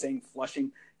people were saying,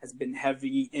 Flushing has been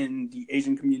heavy in the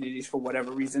Asian communities for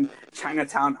whatever reason.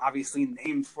 Chinatown, obviously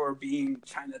named for being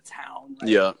Chinatown. Right?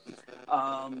 Yeah.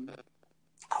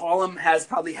 Harlem has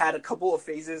probably had a couple of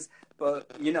phases,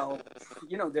 but you know,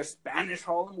 there's Spanish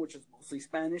Harlem, which is mostly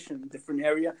Spanish in a different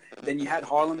area. Then you had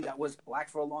Harlem that was black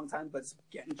for a long time, but it's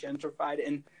getting gentrified.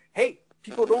 And hey,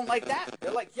 people don't like that.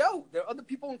 They're like, yo, there are other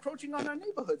people encroaching on our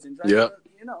neighborhoods and driving,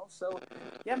 you know. So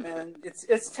yeah, man,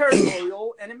 it's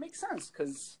territorial, and it makes sense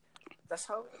because that's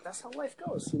how life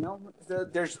goes. You know,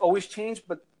 there's always change,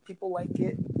 but people like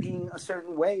it being a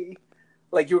certain way,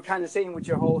 like you were kind of saying with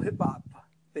your whole hip hop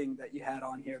thing that you had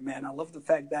on here, man. I love the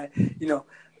fact that, you know,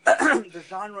 the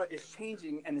genre is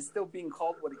changing and it's still being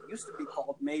called what it used to be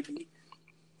called, maybe,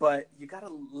 but you gotta,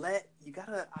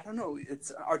 I don't know,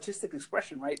 it's artistic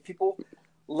expression, right? People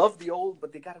love the old,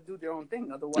 but they gotta do their own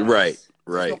thing. Otherwise,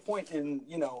 there's no point in,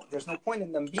 you know, there's no point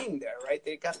in them being there, right?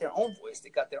 They got their own voice.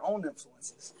 They got their own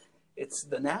influences. It's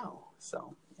the now.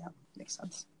 So yeah, makes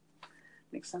sense.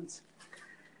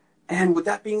 And with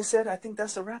that being said, I think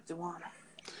that's a wrap, Dewan.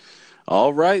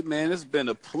 All right, man. It's been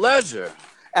a pleasure.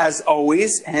 As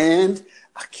always, and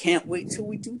I can't wait till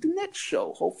we do the next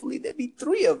show. Hopefully there'll be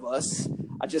 3 of us.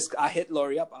 I hit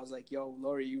Lori up. I was like, yo,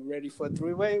 Lori, you ready for a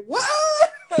 3-way? What?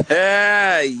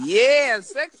 Yeah,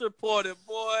 sex reporter,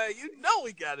 boy. You know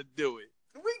we got to do it.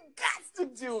 We got to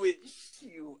do it.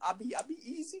 Shoot, I'll be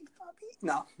easy.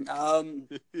 No.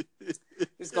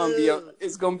 It's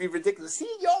gonna be ridiculous. See,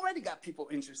 you already got people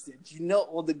interested. You know,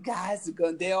 all the guys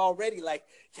they're already like,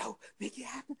 yo, make it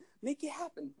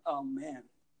happen. Oh man.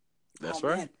 That's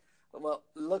right. Man. Well,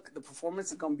 look, the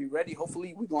performance is gonna be ready.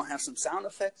 Hopefully, we're gonna have some sound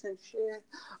effects and shit.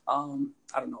 I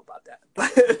don't know about that.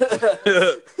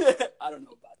 I don't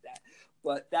know about that.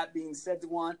 But that being said,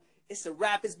 Dewan, it's a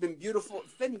wrap. It's been beautiful.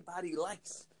 If anybody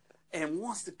likes and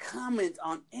wants to comment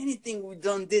on anything we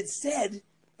said,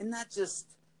 and not just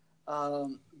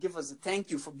give us a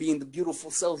thank you for being the beautiful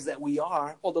selves that we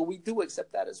are, although we do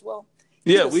accept that as well.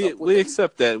 Yeah, we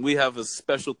accept that. We have a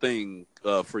special thing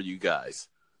for you guys.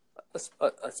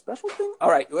 A special thing? All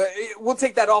right, we'll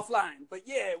take that offline. But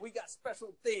yeah, we got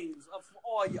special things for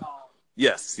all y'all.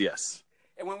 Yes.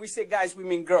 And when we say guys, we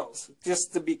mean girls.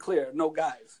 Just to be clear, no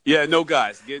guys. Yeah, no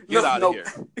guys. Get out of here.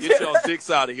 Get y'all dicks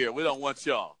out of here. We don't want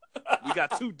y'all. We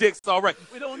got 2 dicks already.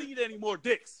 We don't need any more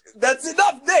dicks. That's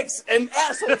enough dicks and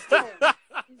assholes.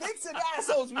 Dicks and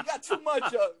assholes, we got too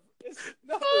much of.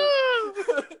 No.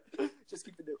 Just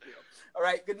keep it real. All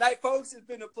right, good night, folks. It's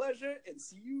been a pleasure, and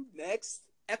see you next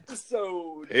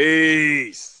episode.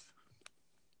 Peace.